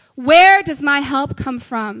hills. Where does my help come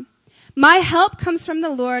from? My help comes from the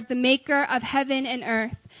Lord, the maker of heaven and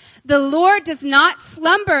earth. The Lord does not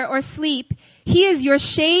slumber or sleep. He is your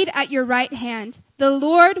shade at your right hand. The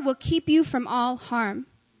Lord will keep you from all harm.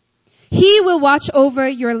 He will watch over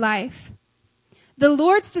your life. The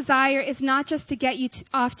Lord's desire is not just to get you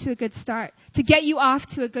off to a good start, to get you off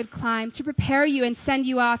to a good climb, to prepare you and send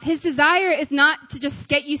you off. His desire is not to just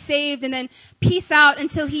get you saved and then peace out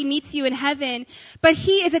until he meets you in heaven. But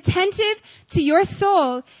he is attentive to your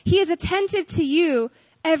soul. He is attentive to you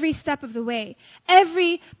every step of the way.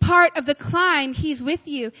 Every part of the climb, he's with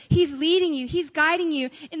you. He's leading you. He's guiding you.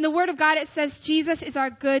 In the Word of God, it says Jesus is our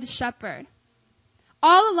good shepherd.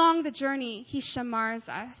 All along the journey, he shamars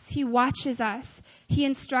us. He watches us. He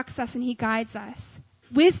instructs us and he guides us.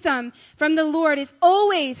 Wisdom from the Lord is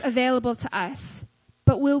always available to us.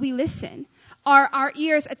 But will we listen? Are our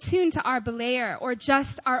ears attuned to our belayer or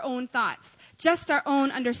just our own thoughts? Just our own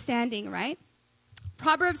understanding, right?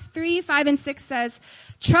 Proverbs 3, 5, and 6 says,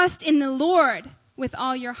 trust in the Lord with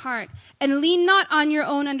all your heart and lean not on your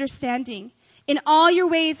own understanding. In all your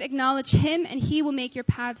ways acknowledge him and he will make your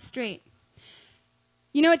paths straight.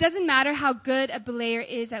 You know, it doesn't matter how good a belayer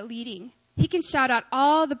is at leading. He can shout out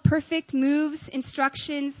all the perfect moves,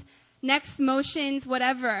 instructions, next motions,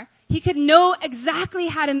 whatever. He could know exactly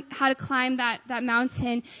how to climb that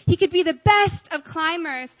mountain. He could be the best of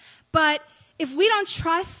climbers. But if we don't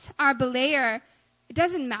trust our belayer, it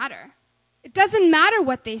doesn't matter. It doesn't matter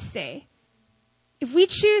what they say. If we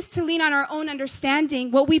choose to lean on our own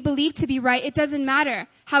understanding, what we believe to be right, it doesn't matter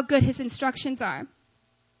how good his instructions are.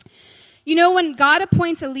 You know, when God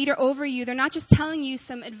appoints a leader over you, they're not just telling you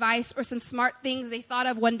some advice or some smart things they thought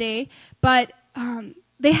of one day, but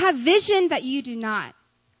they have vision that you do not,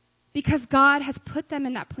 because God has put them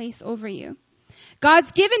in that place over you.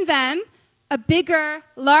 God's given them a bigger,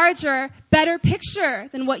 larger, better picture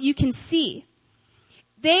than what you can see.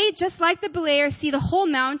 They, just like the Belair, see the whole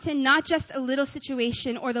mountain, not just a little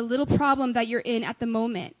situation or the little problem that you're in at the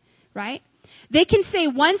moment, right? They can say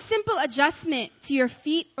one simple adjustment to your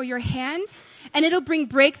feet or your hands, and it'll bring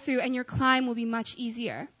breakthrough, and your climb will be much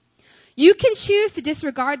easier. You can choose to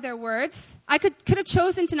disregard their words. I could have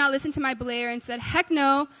chosen to not listen to my Belair and said, heck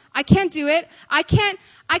no, I can't do it. I can't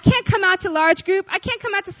come out to large group. I can't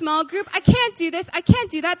come out to small group. I can't do this. I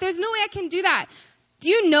can't do that. There's no way I can do that. Do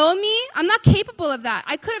you know me? I'm not capable of that.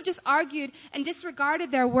 I could have just argued and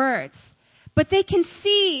disregarded their words. But they can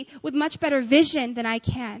see with much better vision than I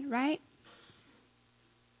can, right?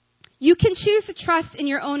 You can choose to trust in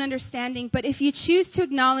your own understanding, but if you choose to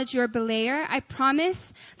acknowledge your Belair, I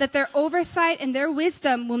promise that their oversight and their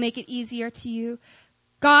wisdom will make it easier to you.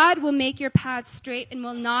 God will make your path straight and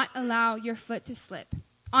will not allow your foot to slip.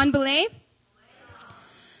 On belay?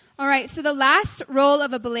 All right, so the last role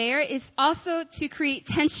of a Belair is also to create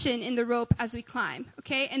tension in the rope as we climb,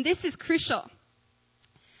 okay? And this is crucial.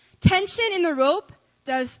 Tension in the rope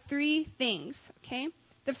does three things, okay?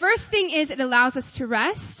 The first thing is it allows us to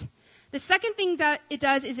rest. The second thing that it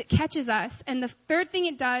does is it catches us. And the third thing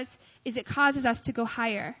it does is it causes us to go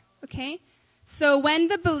higher, okay? So when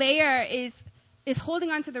the Belair is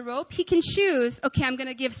holding onto the rope, he can choose, okay, I'm going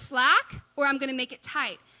to give slack or I'm going to make it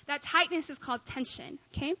tight. That tightness is called tension,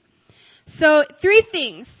 okay? So three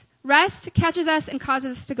things. Rest catches us and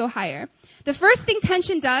causes us to go higher. The first thing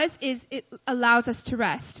tension does is it allows us to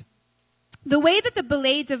rest. The way that the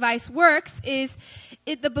belay device works is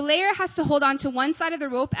the belayer has to hold on to one side of the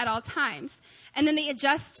rope at all times. And then they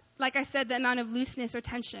adjust, like I said, the amount of looseness or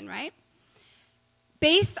tension, right?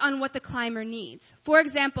 Based on what the climber needs. For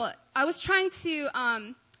example, I was trying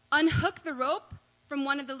to unhook the rope from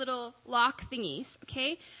one of the little lock thingies,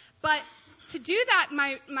 okay? But to do that,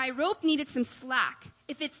 my rope needed some slack.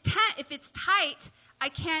 If it's tight, I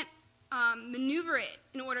can't maneuver it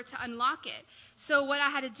in order to unlock it. So what I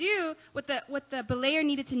had to do, what the belayer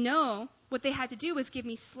needed to know, what they had to do was give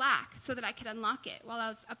me slack so that I could unlock it while I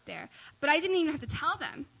was up there. But I didn't even have to tell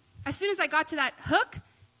them. As soon as I got to that hook,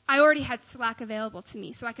 I already had slack available to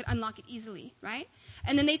me, so I could unlock it easily, right?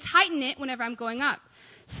 And then they tighten it whenever I'm going up.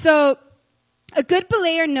 So a good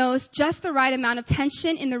belayer knows just the right amount of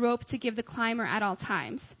tension in the rope to give the climber at all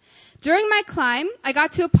times. During my climb, I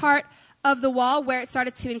got to a part of the wall where it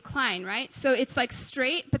started to incline, right? So it's like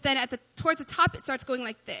straight, but then towards the top, it starts going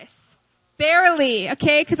like this. Barely,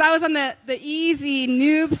 okay? Because I was on the easy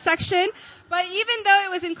noob section. But even though it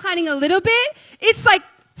was inclining a little bit, it's like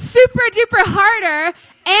super duper harder,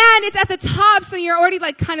 and it's at the top, so you're already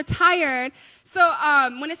like kind of tired. So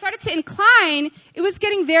when it started to incline, it was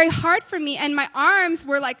getting very hard for me, and my arms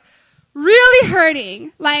were like really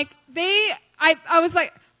hurting. Like I was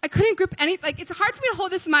like, I couldn't grip it's hard for me to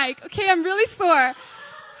hold this mic. Okay, I'm really sore.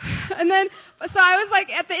 And then, so I was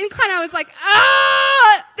like, at the incline, I was like,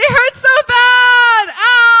 it hurts so bad,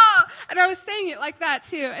 and I was saying it like that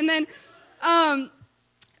too. And then,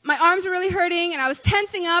 my arms were really hurting, and I was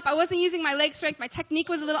tensing up. I wasn't using my leg strength. My technique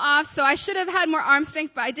was a little off, so I should have had more arm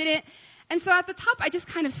strength, but I didn't. And so at the top, I just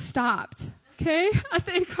kind of stopped. Okay, at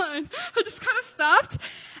the incline, I just kind of stopped.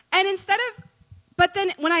 And but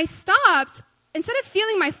then when I stopped, instead of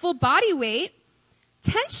feeling my full body weight,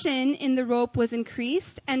 tension in the rope was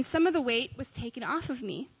increased, and some of the weight was taken off of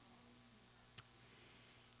me.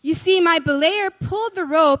 You see, my belayer pulled the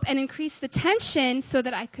rope and increased the tension so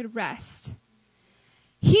that I could rest.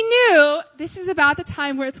 He knew this is about the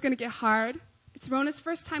time where it's going to get hard. It's Rona's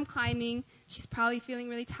first time climbing. She's probably feeling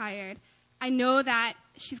really tired. I know that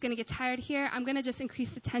she's going to get tired here. I'm going to just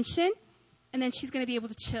increase the tension, and then she's going to be able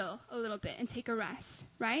to chill a little bit and take a rest,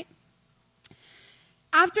 right?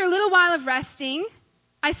 After a little while of resting,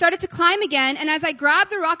 I started to climb again, and as I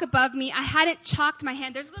grabbed the rock above me, I hadn't chalked my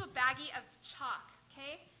hand. There's a little baggie of chalk,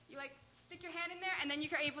 okay? You stick your hand in there, and then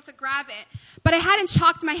you're able to grab it. But I hadn't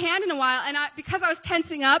chalked my hand in a while, and because I was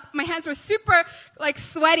tensing up, my hands were super,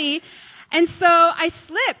 sweaty, and so I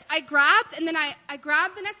slipped. I grabbed, and then I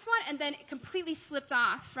grabbed the next one, and then it completely slipped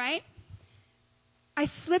off, right? I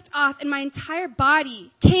slipped off, and my entire body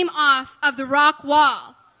came off of the rock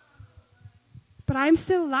wall. But I'm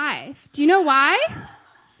still alive. Do you know why?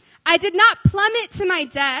 I did not plummet to my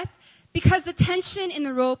death because the tension in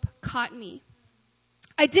the rope caught me.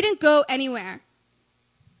 I didn't go anywhere.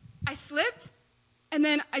 I slipped, and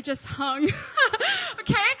then I just hung.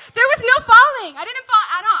 Okay? There was no falling. I didn't fall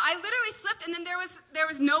at all. I literally slipped, and then there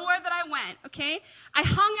was nowhere that I went. Okay? I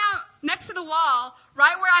hung out next to the wall,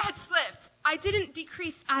 right where I had slipped. I didn't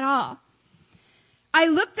decrease at all. I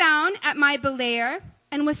looked down at my belayer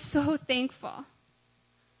and was so thankful,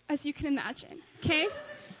 as you can imagine. Okay?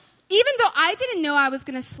 Even though I didn't know I was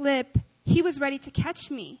going to slip, he was ready to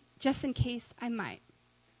catch me, just in case I might.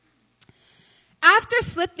 After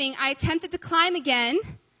slipping, I attempted to climb again,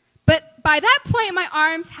 but by that point, my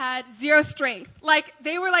arms had zero strength. Like,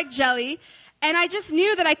 they were like jelly, and I just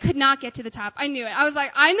knew that I could not get to the top. I knew it. I was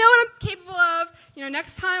like, I know what I'm capable of.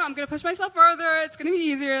 Next time, I'm going to push myself further. It's going to be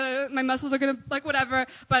easier. My muscles are going to, whatever.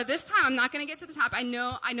 But this time, I'm not going to get to the top. I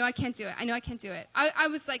know I can't do it. I know I can't do it. I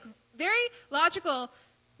was like, very logical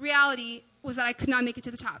reality was that I could not make it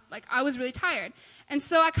to the top. Like, I was really tired. And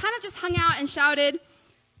so I kind of just hung out and shouted,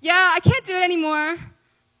 yeah, I can't do it anymore.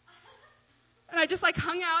 And I just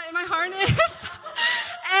hung out in my harness.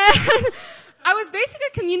 And I was basically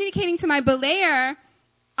communicating to my belayer,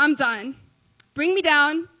 I'm done. Bring me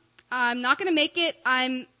down. I'm not going to make it.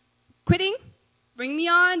 I'm quitting. Bring me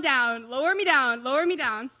on down. Lower me down. Lower me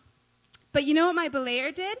down. But you know what my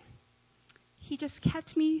belayer did? He just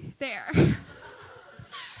kept me there.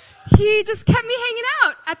 He just kept me hanging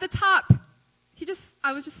out at the top.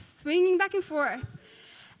 I was just swinging back and forth.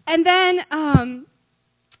 And then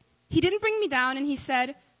he didn't bring me down, and he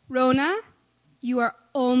said, Rona, you are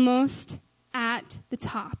almost at the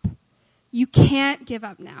top. You can't give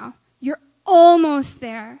up now. You're almost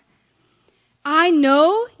there. I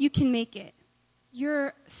know you can make it.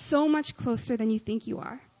 You're so much closer than you think you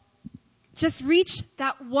are. Just reach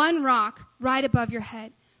that one rock right above your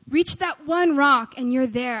head. Reach that one rock, and you're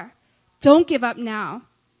there. Don't give up now.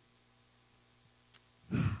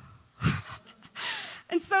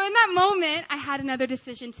 And so in that moment, I had another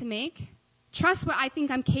decision to make. Trust what I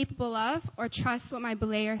think I'm capable of, or trust what my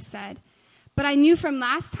belayer said. But I knew from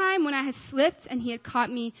last time when I had slipped and he had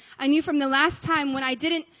caught me, I knew from the last time when I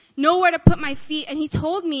didn't know where to put my feet and he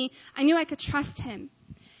told me, I knew I could trust him.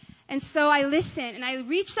 And so I listened and I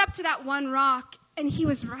reached up to that one rock, and he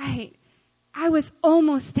was right. I was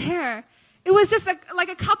almost there. It was just like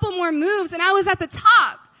a couple more moves and I was at the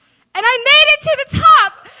top. And I made it to the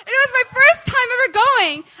top. And it was my first time ever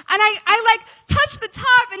going. And I touched the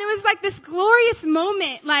top, and it was like this glorious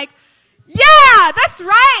moment. Like, yeah, that's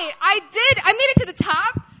right. I did. I made it to the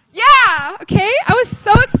top. Yeah. Okay. I was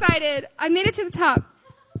so excited. I made it to the top.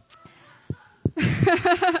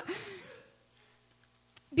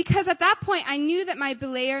 Because at that point, I knew that my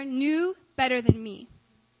belayer knew better than me.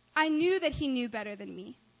 I knew that he knew better than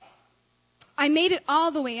me. I made it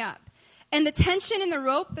all the way up. And the tension in the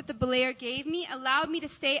rope that the belayer gave me allowed me to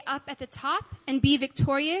stay up at the top and be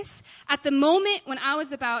victorious at the moment when I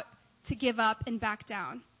was about to give up and back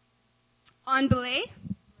down. On belay?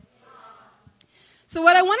 So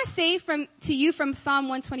what I want to say to you from Psalm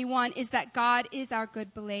 121 is that God is our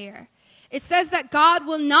good belayer. It says that God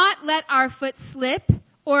will not let our foot slip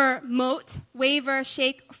or mote, waver,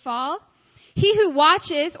 shake, or fall. He who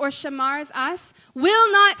watches or shamars us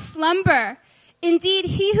will not slumber. Indeed,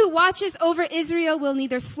 he who watches over Israel will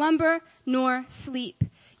neither slumber nor sleep.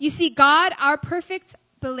 You see, God, our perfect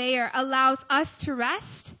belayer, allows us to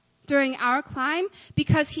rest during our climb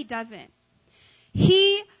because he doesn't.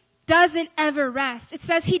 He doesn't ever rest. It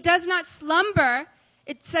says he does not slumber.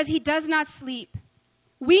 It says he does not sleep.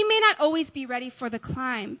 We may not always be ready for the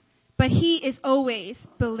climb, but he is always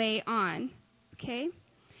belay on. Okay?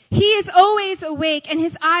 He is always awake, and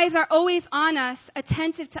his eyes are always on us,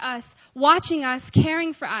 attentive to us, watching us,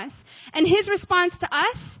 caring for us. And his response to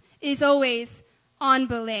us is always on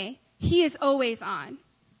belay. He is always on.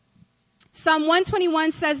 Psalm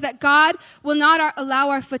 121 says that God will not allow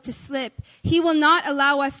our foot to slip. He will not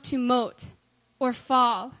allow us to mote or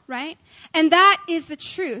fall, right? And that is the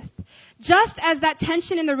truth. Just as that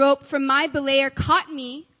tension in the rope from my belayer caught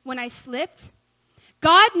me when I slipped,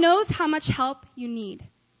 God knows how much help you need.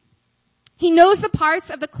 He knows the parts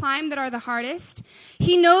of the climb that are the hardest.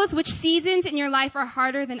 He knows which seasons in your life are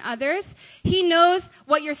harder than others. He knows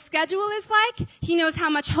what your schedule is like. He knows how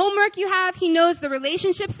much homework you have. He knows the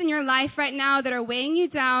relationships in your life right now that are weighing you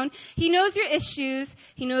down. He knows your issues.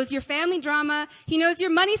 He knows your family drama. He knows your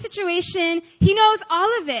money situation. He knows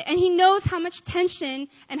all of it. And he knows how much tension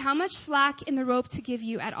and how much slack in the rope to give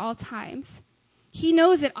you at all times. He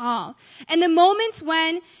knows it all. And the moments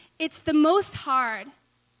when it's the most hard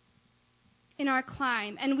in our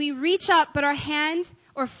climb and we reach up but our hand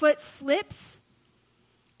or foot slips,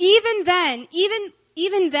 even then, even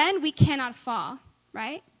even then we cannot fall,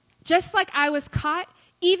 right? Just like I was caught,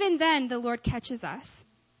 even then the Lord catches us.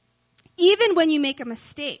 Even when you make a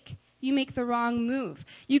mistake, you make the wrong move,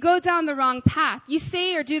 you go down the wrong path, you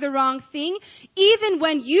say or do the wrong thing, even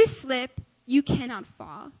when you slip, you cannot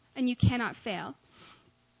fall and you cannot fail.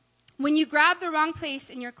 When you grab the wrong place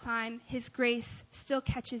in your climb, His grace still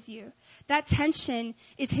catches you. That tension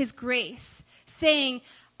is His grace saying,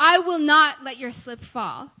 I will not let your slip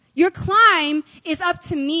fall. Your climb is up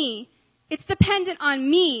to me. It's dependent on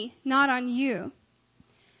me, not on you.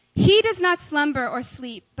 He does not slumber or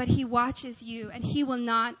sleep, but He watches you, and He will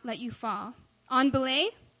not let you fall. On belay?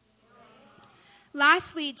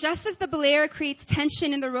 Lastly, just as the belayer creates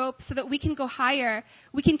tension in the rope so that we can go higher,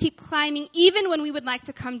 we can keep climbing even when we would like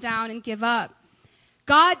to come down and give up.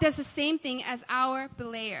 God does the same thing as our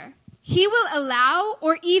belayer. He will allow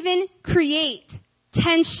or even create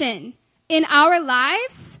tension in our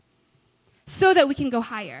lives so that we can go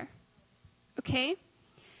higher. Okay?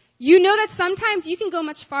 You know that sometimes you can go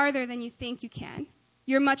much farther than you think you can.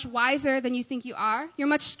 You're much wiser than you think you are. You're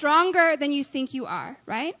much stronger than you think you are,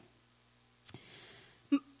 right?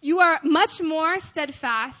 You are much more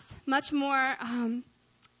steadfast, much more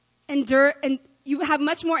and you have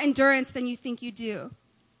much more endurance than you think you do.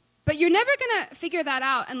 But you're never going to figure that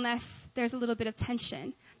out unless there's a little bit of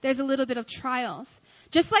tension. There's a little bit of trials.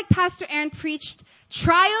 Just like Pastor Aaron preached,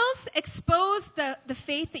 trials expose the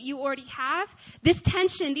faith that you already have. This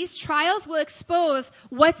tension, these trials will expose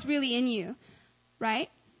what's really in you, right?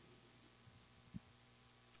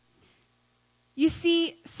 You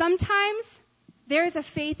see, sometimes there is a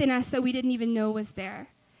faith in us that we didn't even know was there.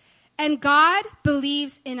 And God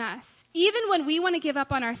believes in us. Even when we want to give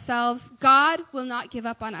up on ourselves, God will not give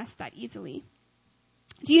up on us that easily.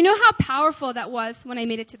 Do you know how powerful that was when I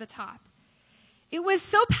made it to the top? It was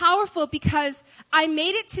so powerful because I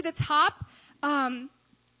made it to the top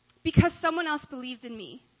because someone else believed in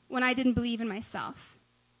me when I didn't believe in myself.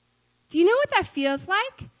 Do you know what that feels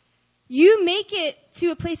like? You make it to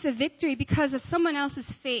a place of victory because of someone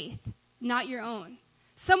else's faith, not your own.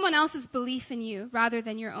 Someone else's belief in you rather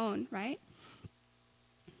than your own, right?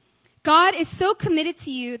 God is so committed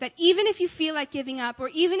to you that even if you feel like giving up or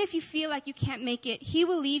even if you feel like you can't make it, He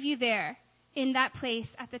will leave you there in that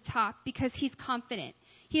place at the top because He's confident.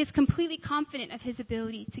 He is completely confident of His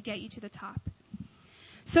ability to get you to the top.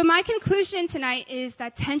 So my conclusion tonight is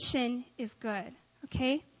that tension is good,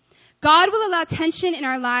 okay? God will allow tension in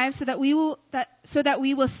our lives so that we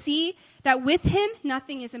will see that with Him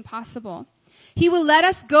nothing is impossible. He will let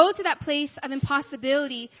us go to that place of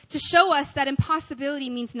impossibility to show us that impossibility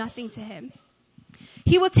means nothing to Him.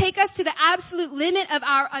 He will take us to the absolute limit of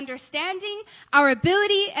our understanding, our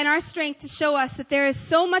ability, and our strength to show us that there is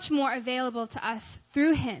so much more available to us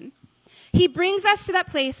through Him. He brings us to that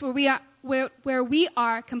place where we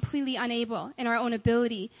are completely unable in our own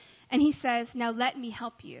ability. And He says, now let me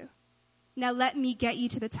help you. Now let me get you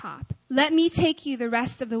to the top. Let me take you the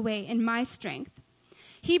rest of the way in my strength.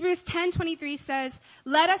 Hebrews 10:23 says,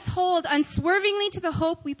 let us hold unswervingly to the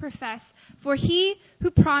hope we profess, for He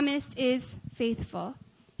who promised is faithful.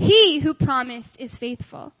 He who promised is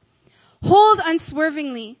faithful. Hold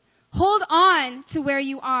unswervingly. Hold on to where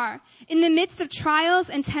you are. In the midst of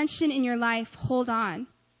trials and tension in your life, hold on.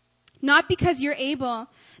 Not because you're able,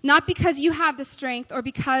 not because you have the strength or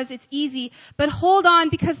because it's easy, but hold on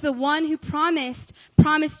because the one who promised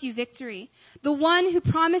you victory. The one who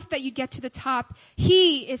promised that you'd get to the top,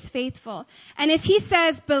 He is faithful. And if He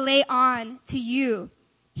says belay on to you,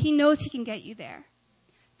 He knows He can get you there.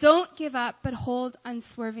 Don't give up, but hold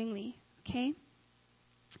unswervingly, okay?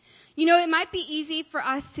 You know, it might be easy for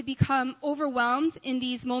us to become overwhelmed in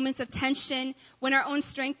these moments of tension when our own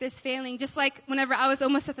strength is failing, just like whenever I was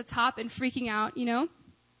almost at the top and freaking out, you know?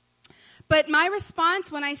 But my response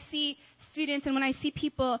when I see students and when I see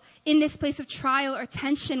people in this place of trial or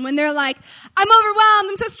tension, when they're like, I'm overwhelmed,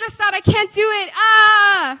 I'm so stressed out, I can't do it,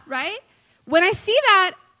 right? When I see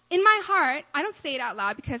that, in my heart, I don't say it out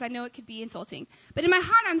loud because I know it could be insulting, but in my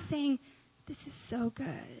heart I'm saying, this is so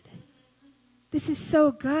good. This is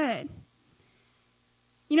so good.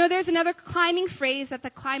 You know, there's another climbing phrase that the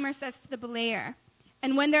climber says to the belayer.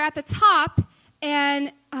 And when they're at the top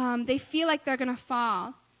and they feel like they're going to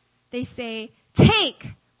fall, they say, take,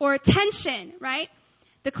 or tension, right?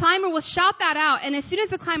 The climber will shout that out. And as soon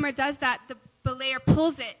as the climber does that, the belayer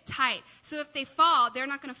pulls it tight. So if they fall, they're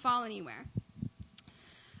not going to fall anywhere.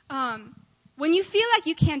 When you feel like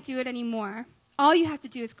you can't do it anymore, all you have to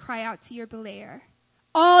do is cry out to your belayer.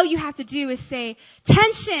 All you have to do is say,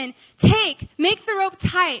 tension, take, make the rope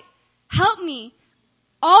tight, help me.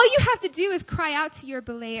 All you have to do is cry out to your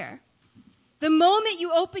belayer. The moment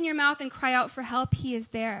you open your mouth and cry out for help, he is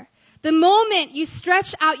there. The moment you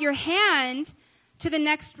stretch out your hand to the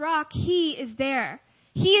next rock, he is there.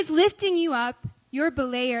 He is lifting you up. Your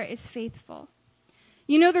belayer is faithful.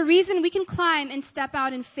 You know, the reason we can climb and step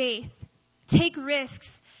out in faith, take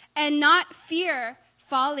risks, and not fear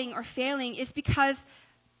falling or failing is because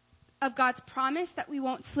of God's promise that we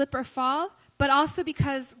won't slip or fall, but also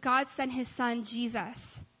because God sent his son,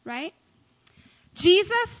 Jesus, right?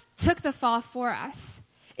 Jesus took the fall for us.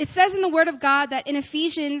 It says in the Word of God that in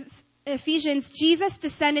Ephesians, Jesus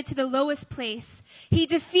descended to the lowest place. He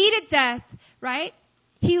defeated death, right?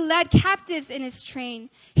 He led captives in his train.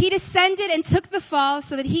 He descended and took the fall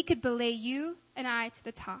so that he could belay you and I to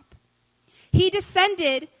the top. He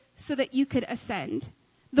descended so that you could ascend.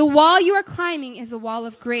 The wall you are climbing is a wall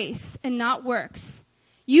of grace and not works.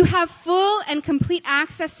 You have full and complete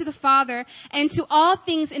access to the Father and to all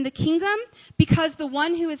things in the kingdom because the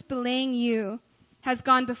one who is belaying you has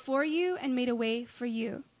gone before you and made a way for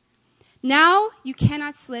you. Now you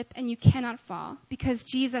cannot slip and you cannot fall because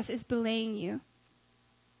Jesus is belaying you.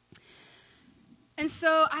 And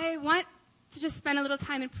so I want to just spend a little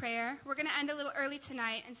time in prayer. We're going to end a little early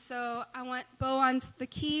tonight, and so I want Bo on the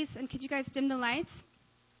keys, and could you guys dim the lights?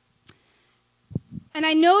 And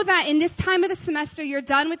I know that in this time of the semester, you're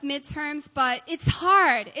done with midterms, but it's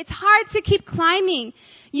hard. It's hard to keep climbing.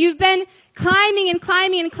 You've been climbing and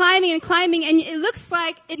climbing and climbing and climbing, and it looks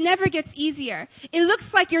like it never gets easier. It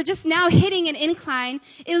looks like you're just now hitting an incline.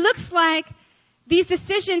 It looks like these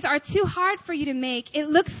decisions are too hard for you to make. It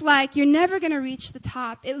looks like you're never going to reach the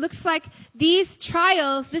top. It looks like these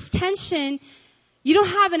trials, this tension, you don't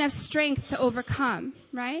have enough strength to overcome,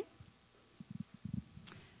 right?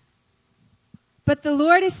 But the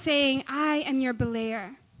Lord is saying, I am your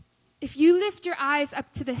belayer. If you lift your eyes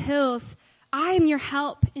up to the hills, I am your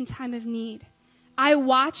help in time of need. I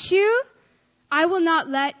watch you. I will not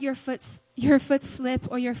let your foot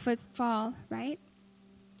slip or your foot fall, right?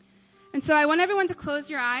 And so I want everyone to close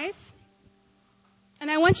your eyes.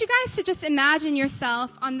 And I want you guys to just imagine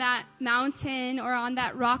yourself on that mountain or on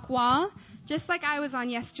that rock wall, just like I was on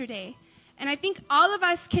yesterday. And I think all of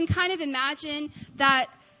us can kind of imagine that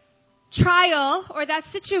trial or that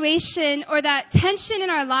situation or that tension in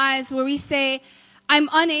our lives where we say, I'm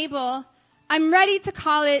unable, I'm ready to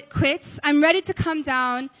call it quits, I'm ready to come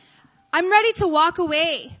down, I'm ready to walk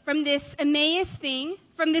away from this Emmaus thing,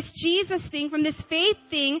 from this Jesus thing, from this faith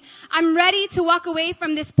thing. I'm ready to walk away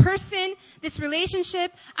from this person, this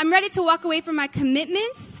relationship. I'm ready to walk away from my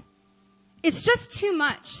commitments. It's just too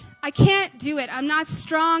much. I can't do it. I'm not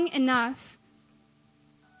strong enough.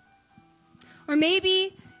 Or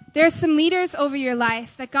maybe there's some leaders over your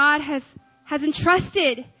life that God has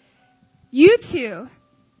entrusted you to.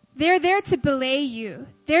 They're there to belay you.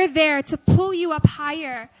 They're there to pull you up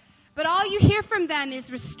higher. But all you hear from them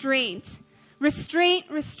is restraint. Restraint,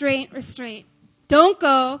 restraint, restraint. Don't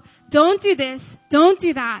go. Don't do this. Don't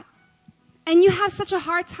do that. And you have such a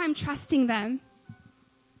hard time trusting them.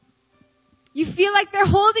 You feel like they're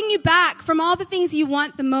holding you back from all the things you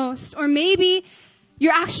want the most. Or maybe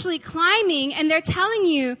you're actually climbing and they're telling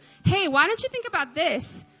you, hey, why don't you think about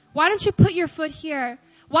this? Why don't you put your foot here?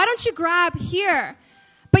 Why don't you grab here?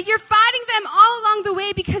 But you're fighting them all along the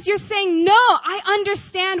way because you're saying, no, I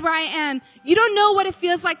understand where I am. You don't know what it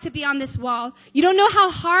feels like to be on this wall. You don't know how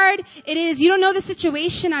hard it is. You don't know the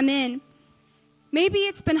situation I'm in. Maybe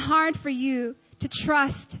it's been hard for you to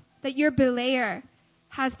trust that your belayer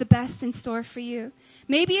has the best in store for you.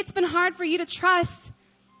 Maybe it's been hard for you to trust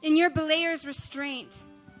in your belayer's restraint.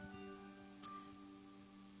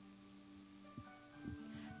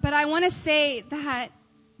 But I want to say that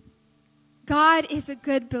God is a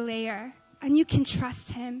good belayer, and you can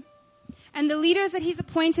trust him. And the leaders that he's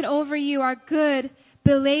appointed over you are good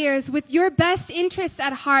belayers with your best interests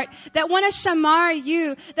at heart, that want to shamar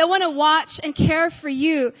you, that want to watch and care for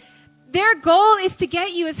you. Their goal is to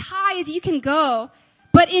get you as high as you can go,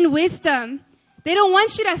 but in wisdom. They don't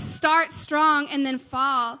want you to start strong and then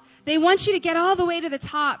fall. They want you to get all the way to the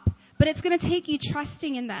top, but it's going to take you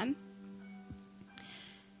trusting in them.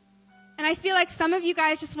 And I feel like some of you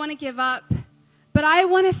guys just want to give up. But I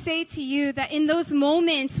want to say to you that in those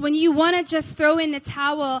moments when you want to just throw in the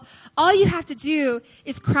towel, all you have to do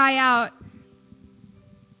is cry out,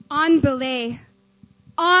 on belay.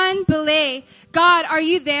 On belay. God, are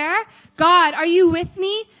you there? God, are you with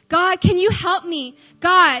me? God, can you help me?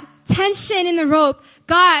 God, tension in the rope.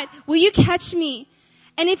 God, will you catch me?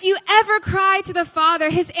 And if you ever cry to the Father,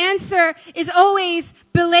 his answer is always,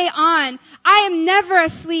 belay on. I am never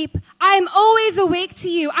asleep. I am always awake to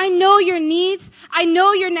you. I know your needs. I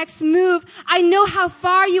know your next move. I know how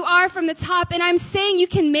far you are from the top, and I'm saying you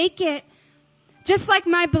can make it. Just like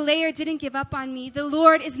my belayer didn't give up on me, the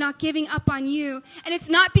Lord is not giving up on you. And it's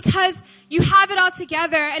not because you have it all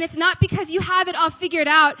together, and it's not because you have it all figured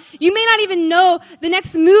out. You may not even know the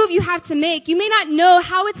next move you have to make. You may not know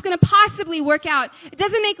how it's going to possibly work out. It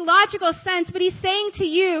doesn't make logical sense, but He's saying to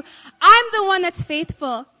you, I'm the one that's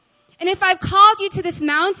faithful. And if I've called you to this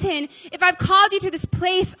mountain, if I've called you to this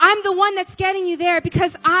place, I'm the one that's getting you there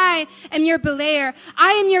because I am your belayer.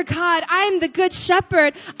 I am your God. I am the good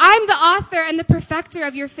shepherd. I'm the author and the perfecter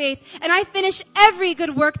of your faith. And I finish every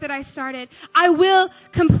good work that I started. I will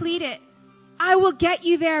complete it. I will get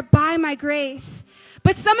you there by my grace.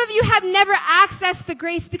 But some of you have never accessed the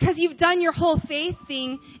grace because you've done your whole faith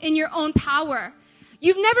thing in your own power.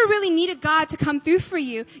 You've never really needed God to come through for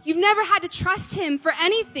you. You've never had to trust Him for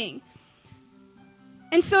anything.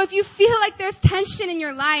 And so if you feel like there's tension in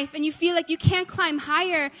your life and you feel like you can't climb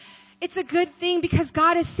higher, it's a good thing because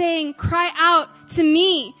God is saying, cry out to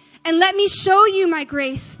me and let me show you my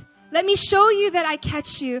grace. Let me show you that I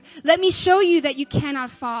catch you. Let me show you that you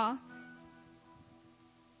cannot fall.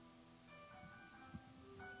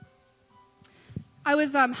 I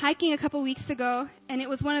was hiking a couple weeks ago, and it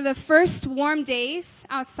was one of the first warm days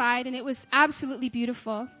outside, and it was absolutely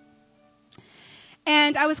beautiful.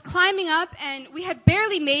 And I was climbing up, and we had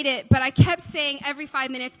barely made it, but I kept saying every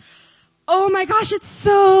 5 minutes, oh my gosh, it's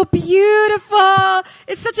so beautiful.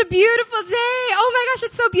 It's such a beautiful day. Oh my gosh,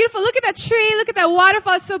 it's so beautiful. Look at that tree. Look at that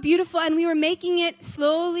waterfall. It's so beautiful. And we were making it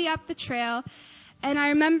slowly up the trail. And I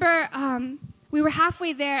remember we were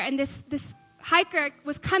halfway there, and this hiker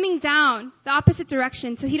was coming down the opposite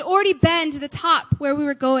direction. So he'd already been to the top where we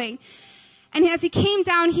were going. And as he came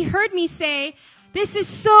down, he heard me say, this is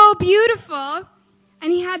so beautiful.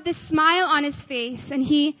 And he had this smile on his face, and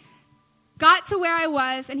he got to where I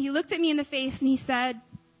was, and he looked at me in the face, and he said,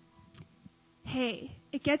 hey,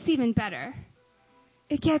 it gets even better.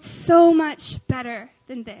 It gets so much better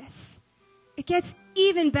than this. It gets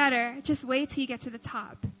even better. Just wait till you get to the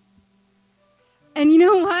top. And you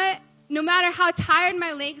know what? No matter how tired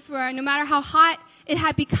my legs were, no matter how hot it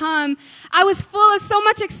had become, I was full of so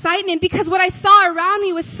much excitement because what I saw around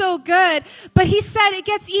me was so good. But he said it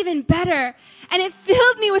gets even better. And it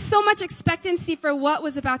filled me with so much expectancy for what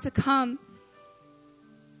was about to come.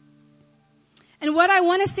 And what I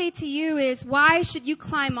want to say to you is, why should you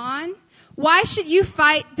climb on? Why should you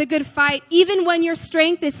fight the good fight even when your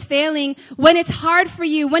strength is failing, when it's hard for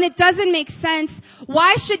you, when it doesn't make sense?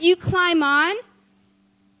 Why should you climb on?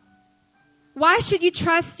 Why should you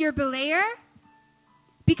trust your belayer?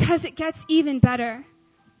 Because it gets even better.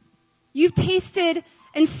 You've tasted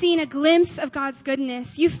and seen a glimpse of God's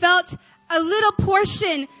goodness. You felt a little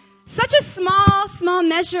portion, such a small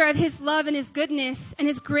measure of His love and His goodness and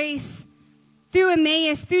His grace through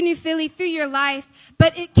Emmaus, through New Philly, through your life.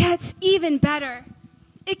 But it gets even better.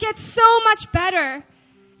 It gets so much better.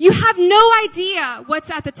 You have no idea what's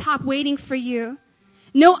at the top waiting for you.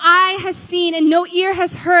 No eye has seen and no ear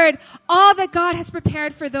has heard all that God has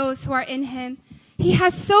prepared for those who are in Him. He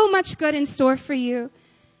has so much good in store for you.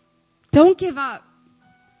 Don't give up.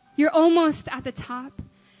 You're almost at the top.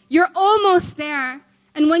 You're almost there.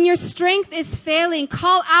 And when your strength is failing,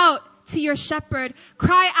 call out to your shepherd.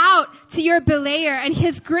 Cry out to your belayer, and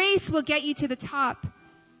His grace will get you to the top.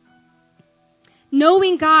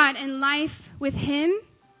 Knowing God and life with Him,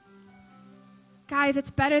 guys,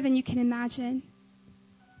 it's better than you can imagine.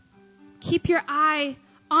 Keep your eye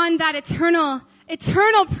on that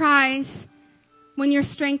eternal prize when your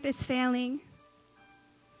strength is failing.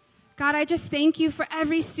 God, I just thank you for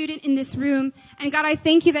every student in this room. And God, I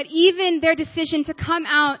thank you that even their decision to come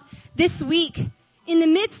out this week, in the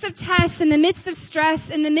midst of tests, in the midst of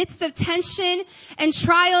stress, in the midst of tension and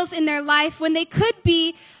trials in their life, when they could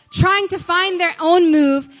be trying to find their own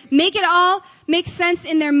move, make it all make sense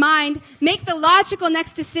in their mind, make the logical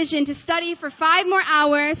next decision to study for 5 more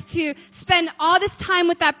hours, to spend all this time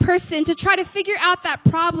with that person, to try to figure out that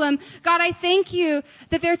problem. God, I thank you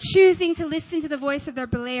that they're choosing to listen to the voice of their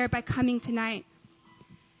belayer by coming tonight.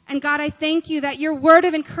 And God, I thank you that your word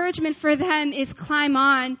of encouragement for them is climb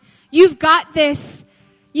on. You've got this.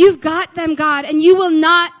 You've got them, God, and you will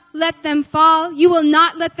not let them fall. You will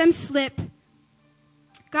not let them slip.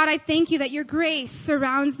 God, I thank you that your grace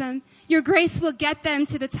surrounds them. Your grace will get them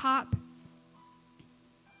to the top.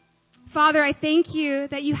 Father, I thank you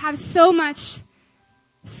that you have so much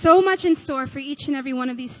in store for each and every one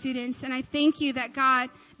of these students. And I thank you that, God,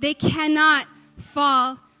 they cannot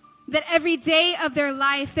fall. That every day of their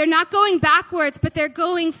life, they're not going backwards, but they're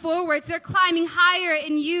going forwards. They're climbing higher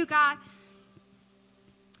in you, God.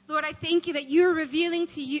 Lord, I thank you that you're revealing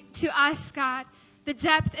to us, God, the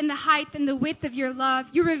depth and the height and the width of your love.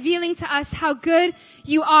 You're revealing to us how good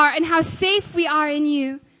you are and how safe we are in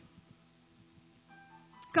you.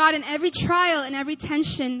 God, in every trial and every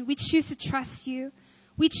tension, we choose to trust you.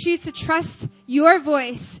 We choose to trust your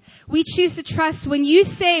voice. We choose to trust when you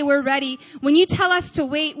say we're ready. When you tell us to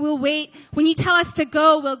wait, we'll wait. When you tell us to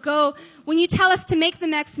go, we'll go. When you tell us to make the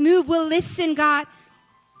next move, we'll listen, God.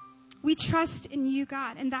 We trust in you,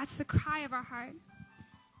 God, and that's the cry of our heart.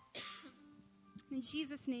 In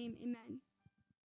Jesus' name, amen.